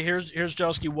okay, here's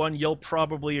Jowski one you'll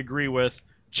probably agree with.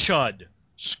 Chud.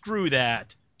 Screw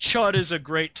that. Chud is a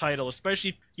great title,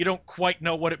 especially if you don't quite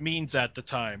know what it means at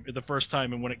the first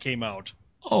time and when it came out.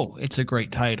 Oh, it's a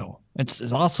great title.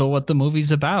 It's also what the movie's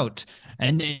about.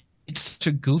 And it's such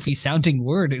a goofy sounding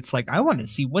word. It's like, I want to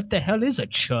see what the hell is a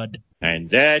chud. And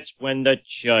that's when the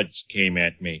chuds came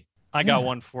at me. I got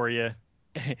one for you.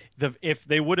 If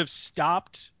they would have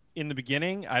stopped in the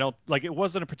beginning, it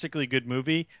wasn't a particularly good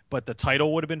movie, but the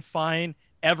title would have been fine.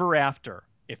 Ever After.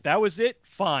 If that was it,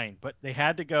 fine. But they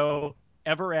had to go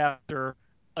Ever After,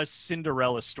 a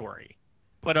Cinderella story.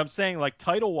 But I'm saying, like,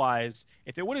 title-wise,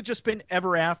 if it would have just been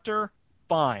Ever After,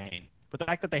 fine. But the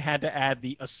fact that they had to add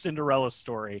a Cinderella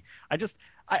story,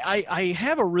 I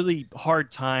have a really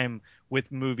hard time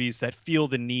with movies that feel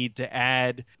the need to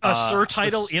add a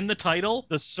surtitle in the title.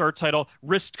 The surtitle,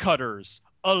 Wrist Cutters,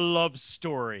 a love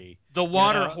story. The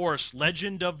Water Horse,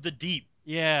 Legend of the Deep.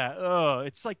 Yeah,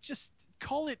 it's like just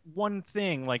call it one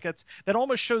thing. Like that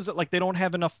almost shows that like they don't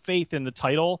have enough faith in the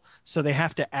title, so they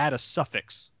have to add a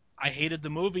suffix. I hated the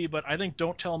movie, but I think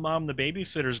Don't Tell Mom the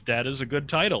Babysitter's Dead is a good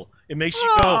title. It makes you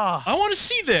go, I want to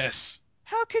see this.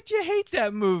 How could you hate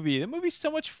that movie? The movie's so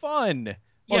much fun.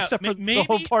 Well, except for maybe, the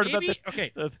whole part about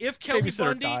if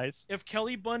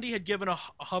Kelly Bundy had given a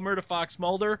Hummer to Fox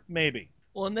Mulder, maybe.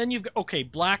 Well, and then you've got,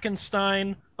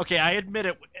 Blackenstein. Okay, I admit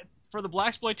it. For the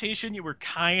blaxploitation, you were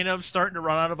kind of starting to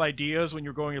run out of ideas when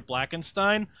you were going with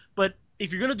Blackenstein, but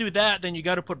if you're going to do that, then you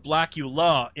got to put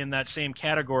Blackula in that same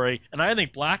category, and I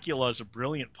think Blackula is a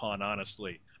brilliant pun,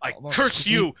 honestly. I curse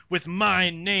you with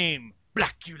my name,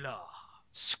 Blackula.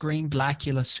 Scream,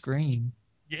 Blackula, scream.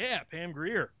 Yeah, Pam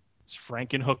Grier. Is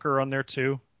Frankenhooker on there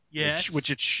too? Yes.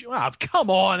 Come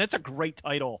on, that's a great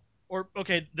title. Or,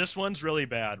 this one's really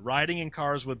bad. Riding in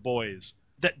Cars with Boys.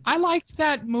 I liked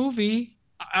that movie.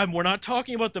 We're not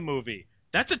talking about the movie.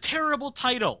 That's a terrible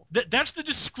title. That's the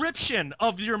description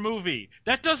of your movie.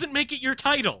 That doesn't make it your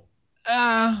title.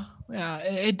 Yeah,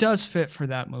 it does fit for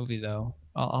that movie, though.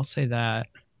 I'll say that.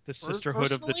 The Sisterhood of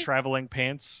the Personally? Traveling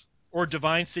Pants. Or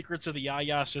Divine Secrets of the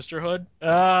Ya-Ya Sisterhood.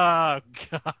 Oh,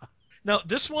 God. Now,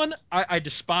 this one, I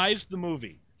despised the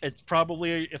movie. It's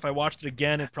probably, if I watched it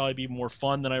again, it'd probably be more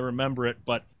fun than I remember it.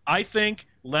 But I think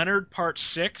Leonard Part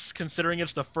 6, considering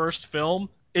it's the first film,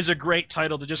 is a great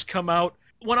title to just come out.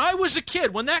 When I was a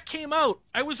kid, when that came out,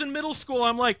 I was in middle school.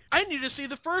 I'm like, I need to see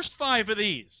the first 5 of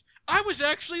these. I was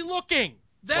actually looking.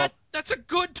 That's a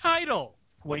good title.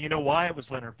 Well, you know why it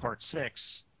was Leonard Part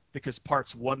 6? Because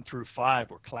parts 1 through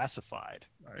 5 were classified.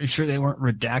 Are you sure they weren't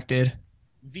redacted?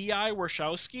 V.I.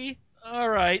 Warshawski? All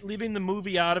right, leaving the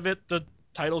movie out of it, the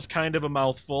title's kind of a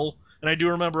mouthful. And I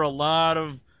do remember a lot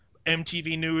of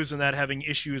MTV News and that having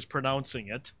issues pronouncing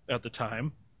it at the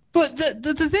time. But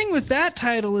the thing with that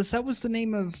title is that was the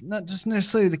name of not just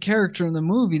necessarily the character in the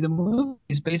movie. The movie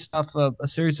is based off of a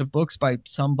series of books by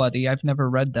somebody. I've never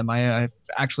read them. I've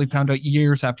actually found out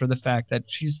years after the fact that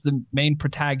she's the main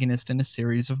protagonist in a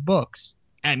series of books.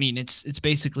 I mean, it's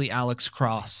basically Alex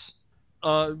Cross.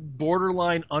 A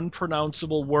borderline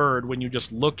unpronounceable word when you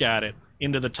just look at it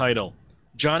into the title.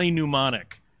 Johnny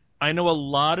Mnemonic. I know a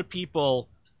lot of people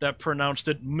that pronounced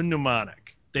it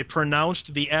mnemonic. They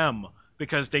pronounced the M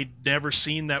because they'd never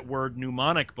seen that word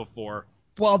mnemonic before.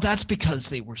 Well, that's because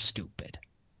they were stupid.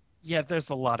 Yeah, there's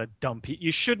a lot of dumb people.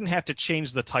 You shouldn't have to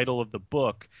change the title of the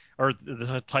book or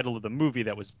the title of the movie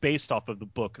that was based off of the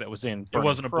book that was in Burning It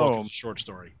wasn't Chrome. a book, it was a short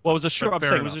story. Well, it was a short. But I'm fair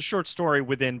saying it enough. was a short story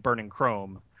within Burning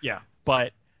Chrome. Yeah.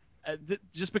 But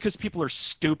just because people are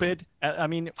stupid, I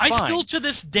mean, fine. I still to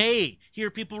this day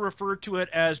hear people refer to it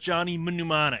as Johnny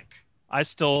Mnemonic. I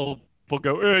still will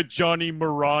go, Johnny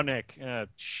Moronic.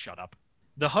 Shut up.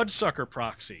 The Hudsucker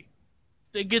Proxy.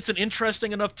 It gets an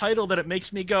interesting enough title that it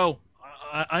makes me go,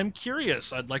 I'm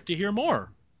curious. I'd like to hear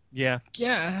more. Yeah.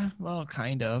 Yeah, well,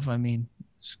 kind of. I mean,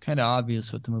 it's kind of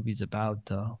obvious what the movie's about,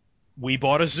 though. We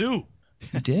Bought a Zoo.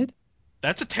 You did?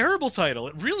 That's a terrible title.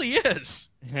 It really is.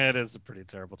 It is a pretty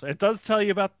terrible title. It does tell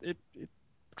you about it. It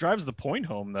drives the point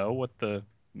home, though, what the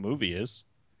movie is.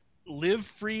 Live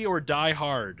Free or Die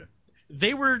Hard.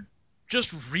 They were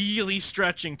just really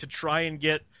stretching to try and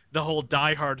get the whole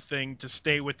Die Hard thing to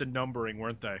stay with the numbering,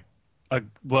 weren't they?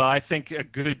 Well, I think A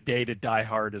Good Day to Die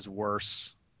Hard is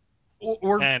worse.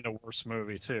 And a worse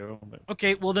movie, too.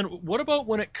 Okay, well then what about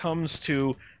when it comes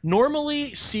to, normally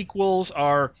sequels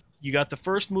are, you got the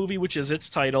first movie, which is its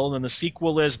title, and then the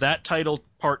sequel is that title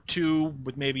part 2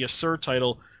 with maybe a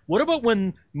surtitle. What about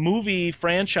when movie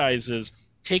franchises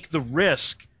take the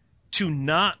risk to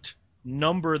not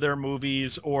number their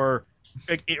movies or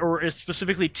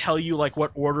specifically tell you like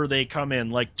what order they come in,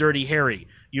 like Dirty Harry?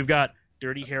 You've got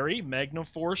Dirty Harry, Magnum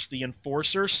Force, The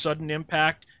Enforcer, Sudden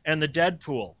Impact, and the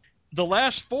Deadpool. The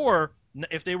last 4,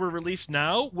 if they were released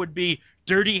now, would be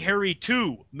Dirty Harry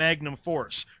 2, Magnum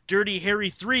Force, Dirty Harry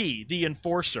 3, The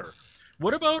Enforcer.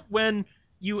 What about when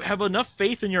you have enough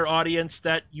faith in your audience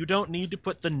that you don't need to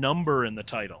put the number in the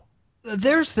title?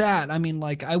 There's that. I mean,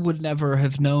 like, I would never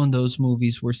have known those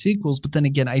movies were sequels, but then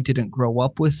again, I didn't grow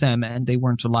up with them, and they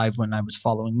weren't alive when I was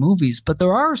following movies. But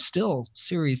there are still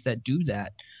series that do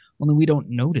that, only we don't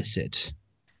notice it.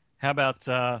 How about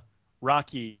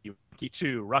Rocky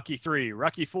 2, Rocky 3,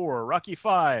 Rocky 4, Rocky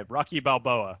 5, Rocky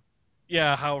Balboa?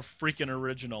 Yeah, how freaking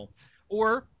original.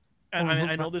 Or,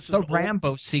 I know this is the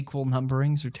Rambo sequel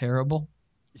numberings are terrible.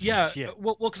 Yeah,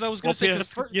 well, because I was going to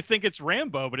say, you think it's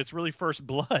Rambo, but it's really First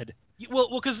Blood. Well,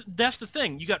 because that's the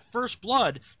thing. You got First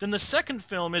Blood, then the second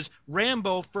film is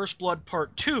Rambo First Blood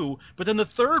Part 2, but then the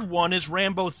third one is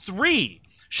Rambo 3.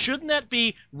 Shouldn't that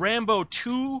be Rambo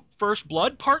 2 First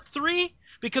Blood Part 3?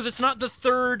 Because it's not the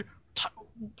third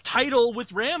title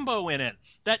with Rambo in it.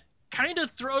 That kind of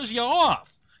throws you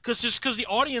off. Because the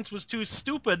audience was too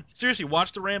stupid. Seriously,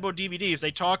 watch the Rambo DVDs. They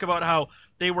talk about how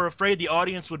they were afraid the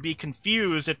audience would be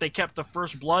confused if they kept the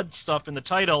First Blood stuff in the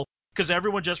title, because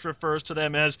everyone just refers to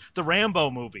them as the Rambo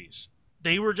movies.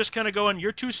 They were just kind of going,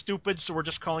 you're too stupid, so we're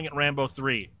just calling it Rambo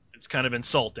 3. It's kind of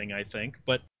insulting, I think.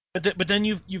 But then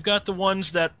you've got the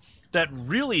ones that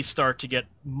really start to get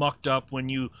mucked up when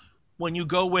you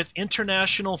go with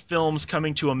international films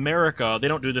coming to America. They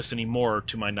don't do this anymore,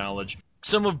 to my knowledge.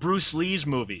 Some of Bruce Lee's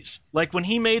movies. Like when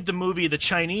he made the movie The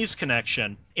Chinese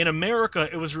Connection, in America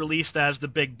it was released as The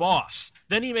Big Boss.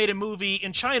 Then he made a movie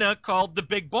in China called The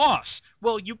Big Boss.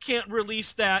 Well, you can't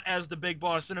release that as The Big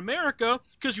Boss in America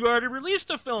because you already released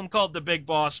a film called The Big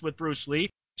Boss with Bruce Lee,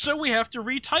 so we have to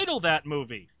retitle that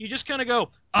movie. You just kind of go,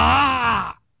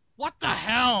 what the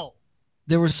hell?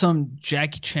 There was some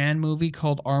Jackie Chan movie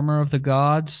called Armor of the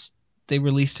Gods. They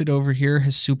released it over here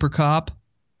as Super Cop,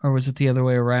 or was it the other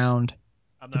way around?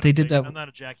 But they did that. I'm not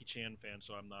a Jackie Chan fan,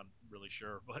 so I'm not really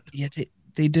sure. But Yeah,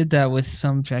 they did that with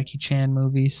some Jackie Chan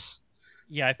movies.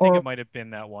 Yeah, I think it might have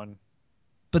been that one.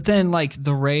 But then, like,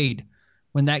 The Raid,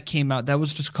 when that came out, that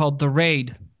was just called The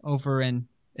Raid over in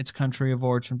its country of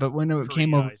origin. But when it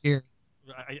came over here,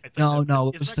 I think no,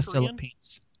 it is was that the Korean?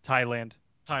 Philippines. Thailand.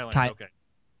 Okay.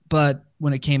 But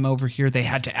when it came over here, they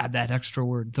had to add that extra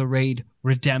word, The Raid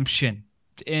Redemption.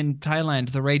 In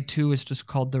Thailand, The Raid 2 is just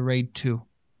called The Raid 2.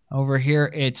 Over here,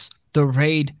 it's The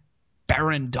Raid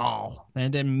Barandal.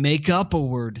 And then make up a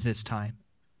word this time.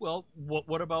 Well,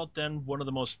 what about then one of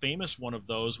the most famous one of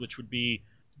those, which would be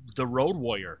The Road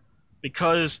Warrior?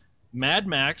 Because Mad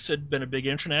Max had been a big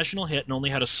international hit and only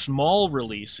had a small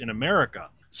release in America.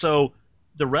 So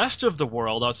the rest of the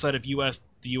world outside of the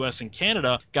US and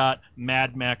Canada got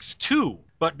Mad Max 2.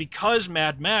 But because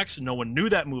Mad Max, no one knew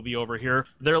that movie over here,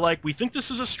 they're like, we think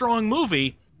this is a strong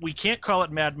movie. We can't call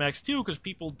it Mad Max 2 because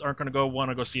people aren't going to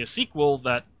want to go see a sequel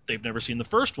that they've never seen the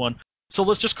first one. So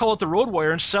let's just call it The Road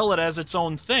Warrior and sell it as its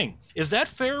own thing. Is that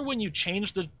fair when you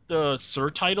change the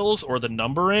surtitles or the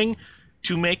numbering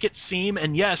to make it seem,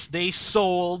 and yes, they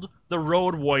sold The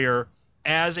Road Warrior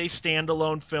as a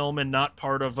standalone film and not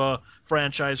part of a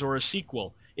franchise or a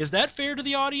sequel. Is that fair to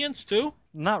the audience too?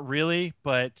 Not really,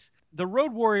 but The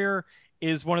Road Warrior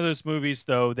is one of those movies,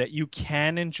 though, that you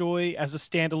can enjoy as a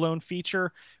standalone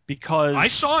feature because... I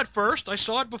saw it first. I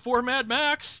saw it before Mad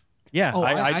Max. Yeah,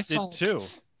 I did saw too.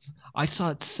 I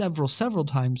saw it several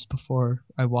times before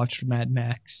I watched Mad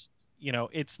Max. You know,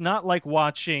 it's not like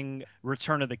watching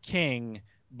Return of the King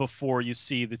before you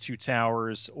see The Two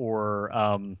Towers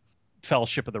or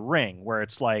Fellowship of the Ring, where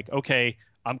it's like, okay,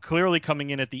 I'm clearly coming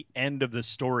in at the end of the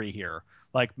story here.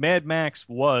 Like Mad Max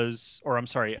was, or I'm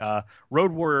sorry,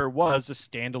 Road Warrior was a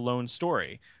standalone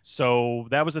story. So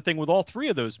that was the thing with all three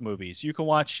of those movies. You can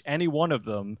watch any one of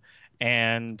them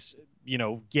and, you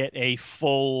know, get a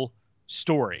full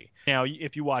story. Now,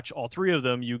 if you watch all three of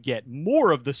them, you get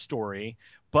more of the story,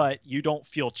 but you don't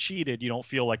feel cheated. You don't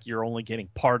feel like you're only getting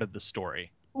part of the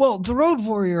story. Well, The Road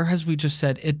Warrior, as we just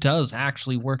said, it does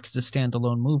actually work as a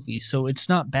standalone movie, so it's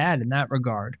not bad in that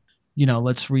regard. You know,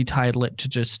 let's retitle it to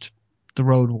just The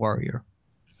Road Warrior.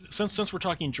 Since we're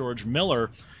talking George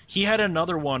Miller, he had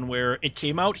another one where it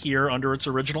came out here under its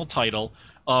original title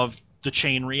of The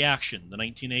Chain Reaction, the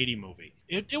 1980 movie.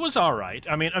 It was all right.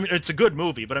 I mean, it's a good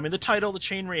movie, but I mean, the title, The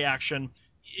Chain Reaction,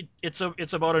 it's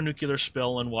about a nuclear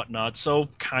spill and whatnot. So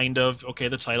kind of okay,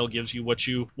 the title gives you what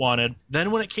you wanted.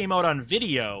 Then when it came out on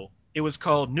video, it was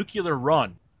called Nuclear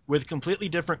Run with completely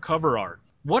different cover art.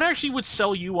 What actually would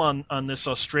sell you on this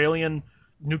Australian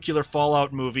nuclear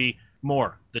fallout movie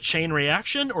more, The Chain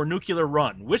Reaction or Nuclear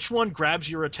Run? Which one grabs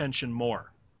your attention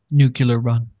more? Nuclear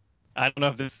Run. I don't know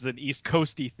if this is an East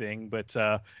Coasty thing, but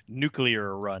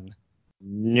Nuclear Run.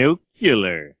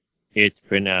 Nuclear. It's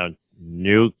pronounced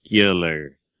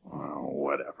nuclear.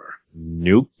 Whatever.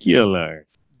 Nuclear.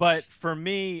 But for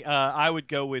me, I would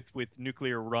go with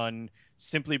Nuclear Run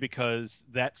simply because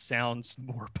that sounds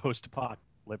more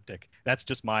post-apocalyptic. That's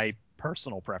just my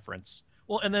personal preference.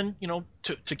 Well, and then, you know,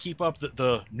 to keep up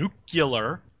the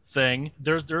nuclear thing,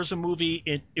 there's a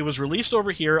movie, it was released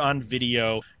over here on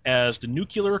video as The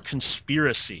Nuclear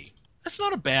Conspiracy. That's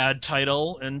not a bad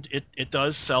title, and it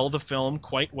does sell the film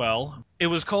quite well. It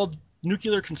was called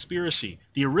Nuclear Conspiracy.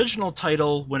 The original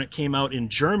title, when it came out in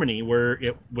Germany, where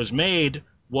it was made,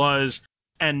 was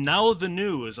And Now the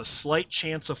News, A Slight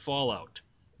Chance of Fallout.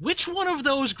 Which one of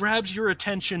those grabs your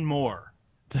attention more?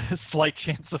 Slight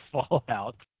chance of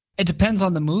fallout. It depends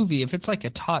on the movie. If it's like a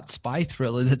taut spy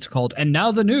thriller that's called And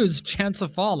Now the News, Chance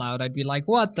of Fallout, I'd be like,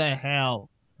 what the hell?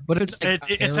 But if it's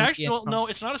like it's actually no,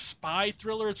 it's not a spy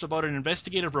thriller. It's about an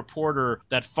investigative reporter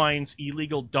that finds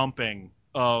illegal dumping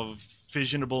of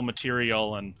fissionable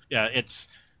material, and yeah,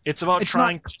 it's about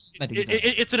trying.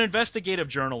 It's an investigative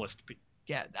journalist.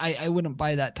 Yeah, I wouldn't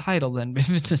buy that title then. If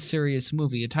it's a serious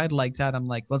movie, a title like that, I'm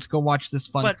like, let's go watch this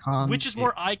fun. But which is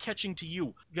more eye-catching to you?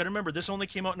 You got to remember, this only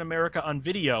came out in America on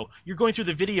video. You're going through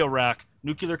the video rack.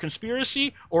 Nuclear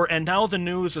Conspiracy or And Now the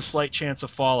News, A Slight Chance of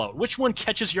Fallout. Which one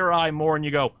catches your eye more, and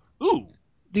you go, ooh?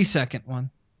 The second one.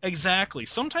 Exactly.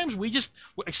 Sometimes we just,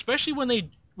 especially when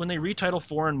they retitle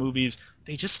foreign movies,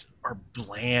 they just are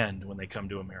bland when they come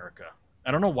to America.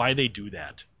 I don't know why they do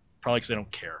that. Probably because they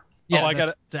don't care. Yeah,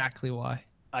 that's exactly why.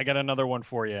 I got another one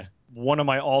for you. One of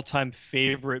my all-time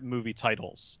favorite movie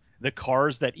titles, The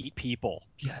Cars That Eat People.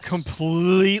 Yes.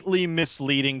 Completely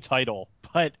misleading title,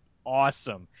 but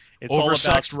awesome. It's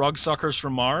Oversexed rug suckers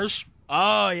from Mars?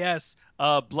 Oh, yes.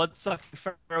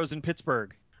 Bloodsucking Pharaohs in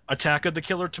Pittsburgh. Attack of the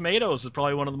Killer Tomatoes is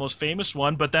probably one of the most famous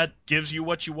one, but that gives you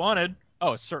what you wanted.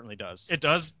 Oh, it certainly does. It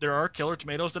does. There are killer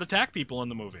tomatoes that attack people in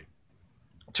the movie.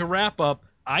 To wrap up,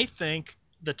 I think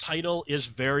the title is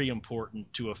very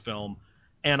important to a film,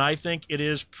 and I think it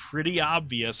is pretty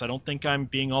obvious. I don't think I'm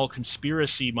being all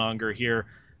conspiracy monger here,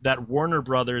 that Warner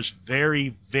Brothers very,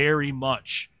 very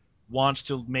much wants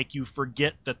to make you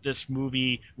forget that this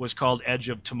movie was called Edge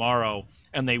of Tomorrow,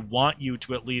 and they want you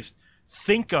to at least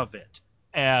think of it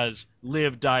as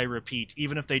Live, Die, Repeat,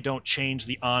 even if they don't change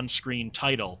the on-screen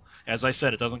title. As I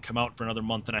said, it doesn't come out for another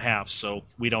month and a half, so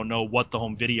we don't know what the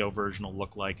home video version will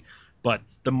look like. But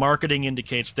the marketing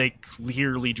indicates they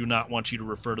clearly do not want you to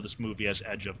refer to this movie as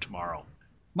Edge of Tomorrow.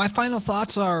 My final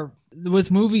thoughts are, with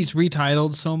movies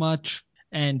retitled so much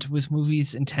and with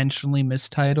movies intentionally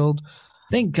mistitled,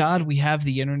 thank God we have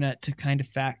the internet to kind of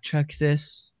fact check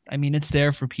this. I mean, it's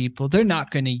there for people. They're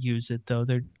not going to use it, though.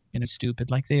 They're stupid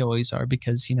like they always are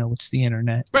because, it's the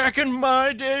internet. Back in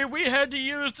my day, we had to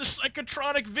use the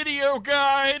Psychotronic video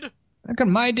guide. Back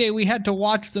in my day, we had to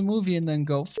watch the movie and then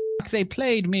go, fuck, they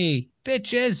played me.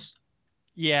 Bitches.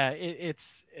 Yeah,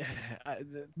 it's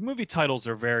the movie titles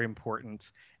are very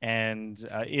important, and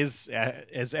is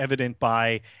as evident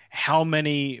by how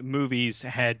many movies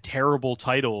had terrible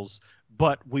titles,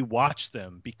 but we watched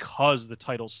them because the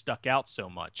titles stuck out so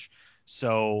much.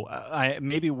 So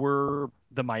maybe we're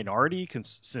the minority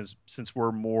since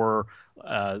we're more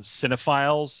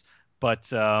cinephiles,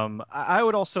 but I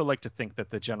would also like to think that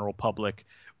the general public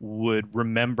would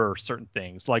remember certain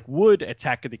things. Like, would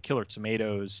Attack of the Killer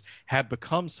Tomatoes have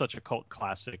become such a cult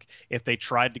classic if they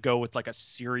tried to go with like a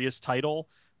serious title?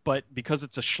 But because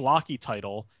it's a schlocky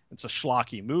title, it's a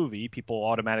schlocky movie, people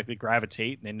automatically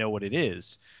gravitate and they know what it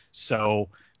is. So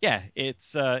yeah,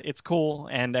 it's cool,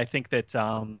 and I think that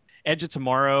Edge of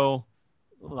Tomorrow,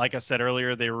 like I said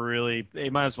earlier, they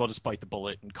might as well just bite the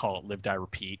bullet and call it Live, Die,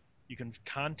 Repeat. You can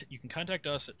contact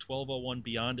us at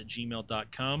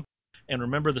 1201beyond@gmail.com. And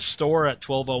remember, the store at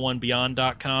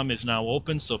 1201beyond.com is now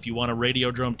open, so if you want a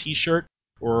Radiodrome t-shirt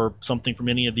or something from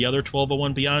any of the other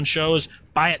 1201 Beyond shows,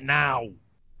 buy it now.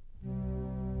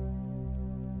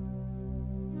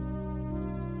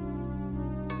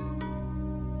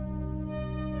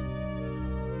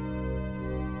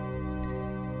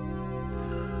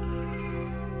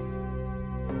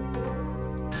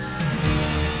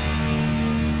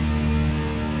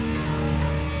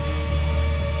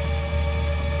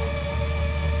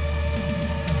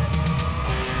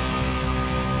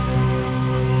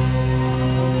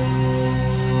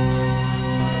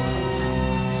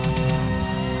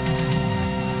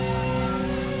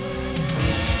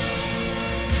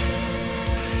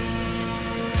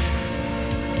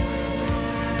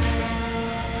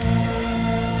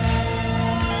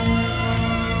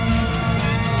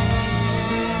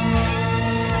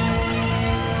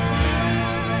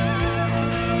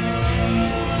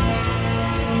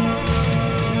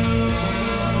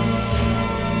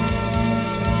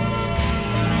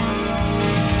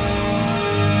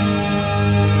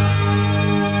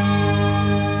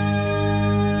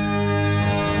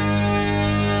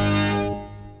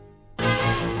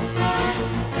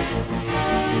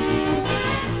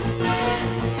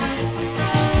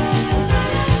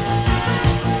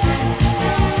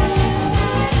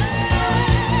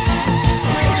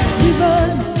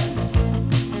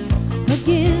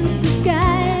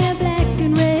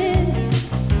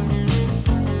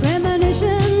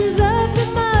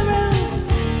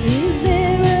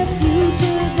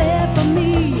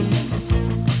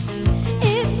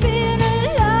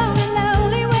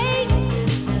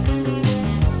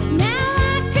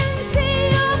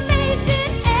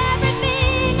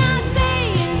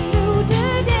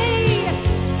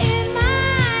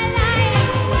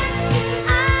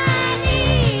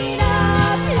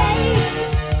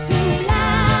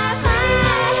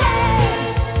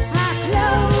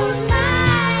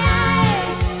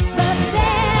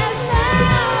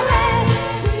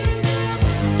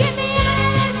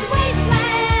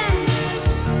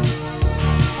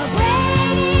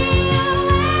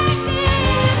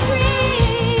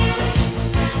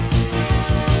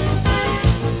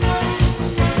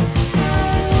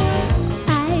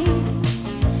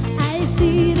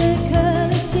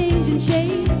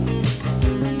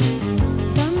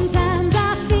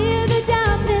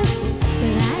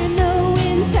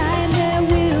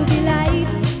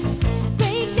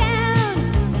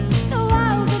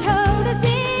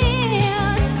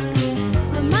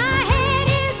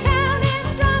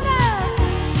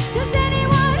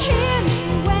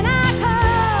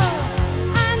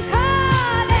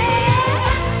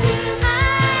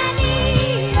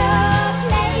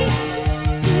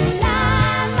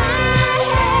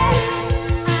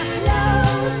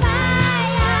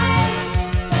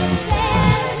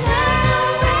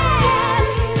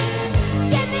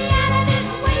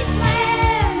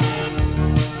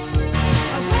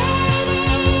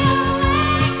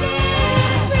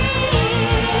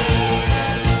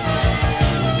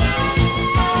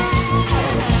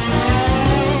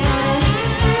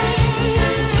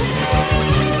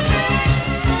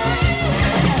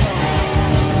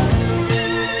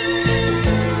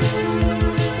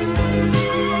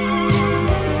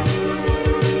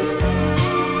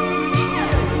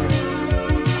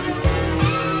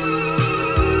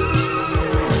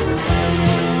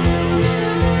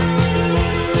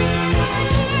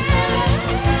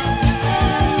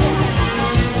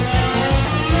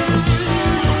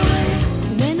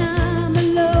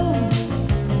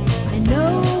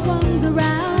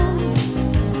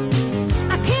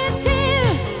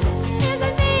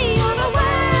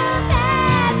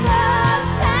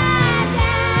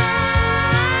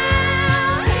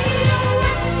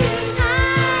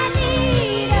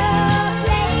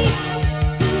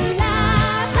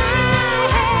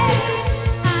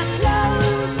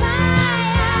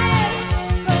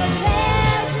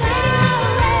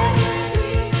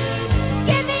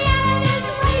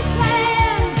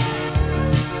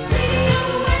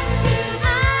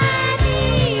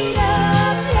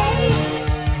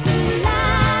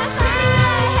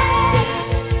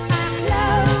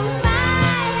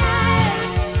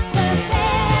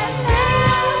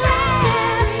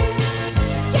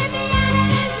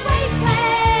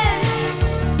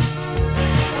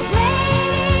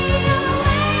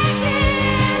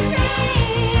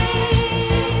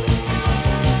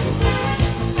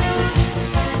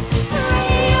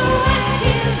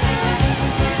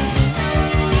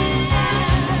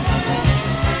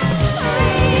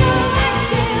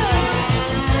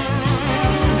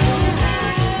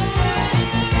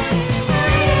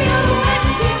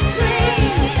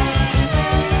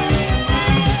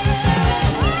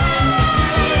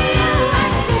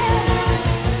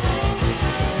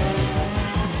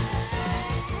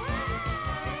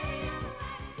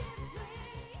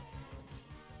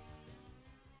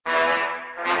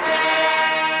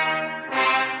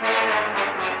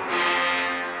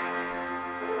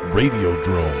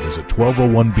 Radiodrome is a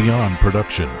 1201 Beyond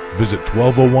production. Visit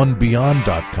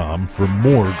 1201beyond.com for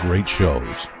more great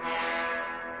shows.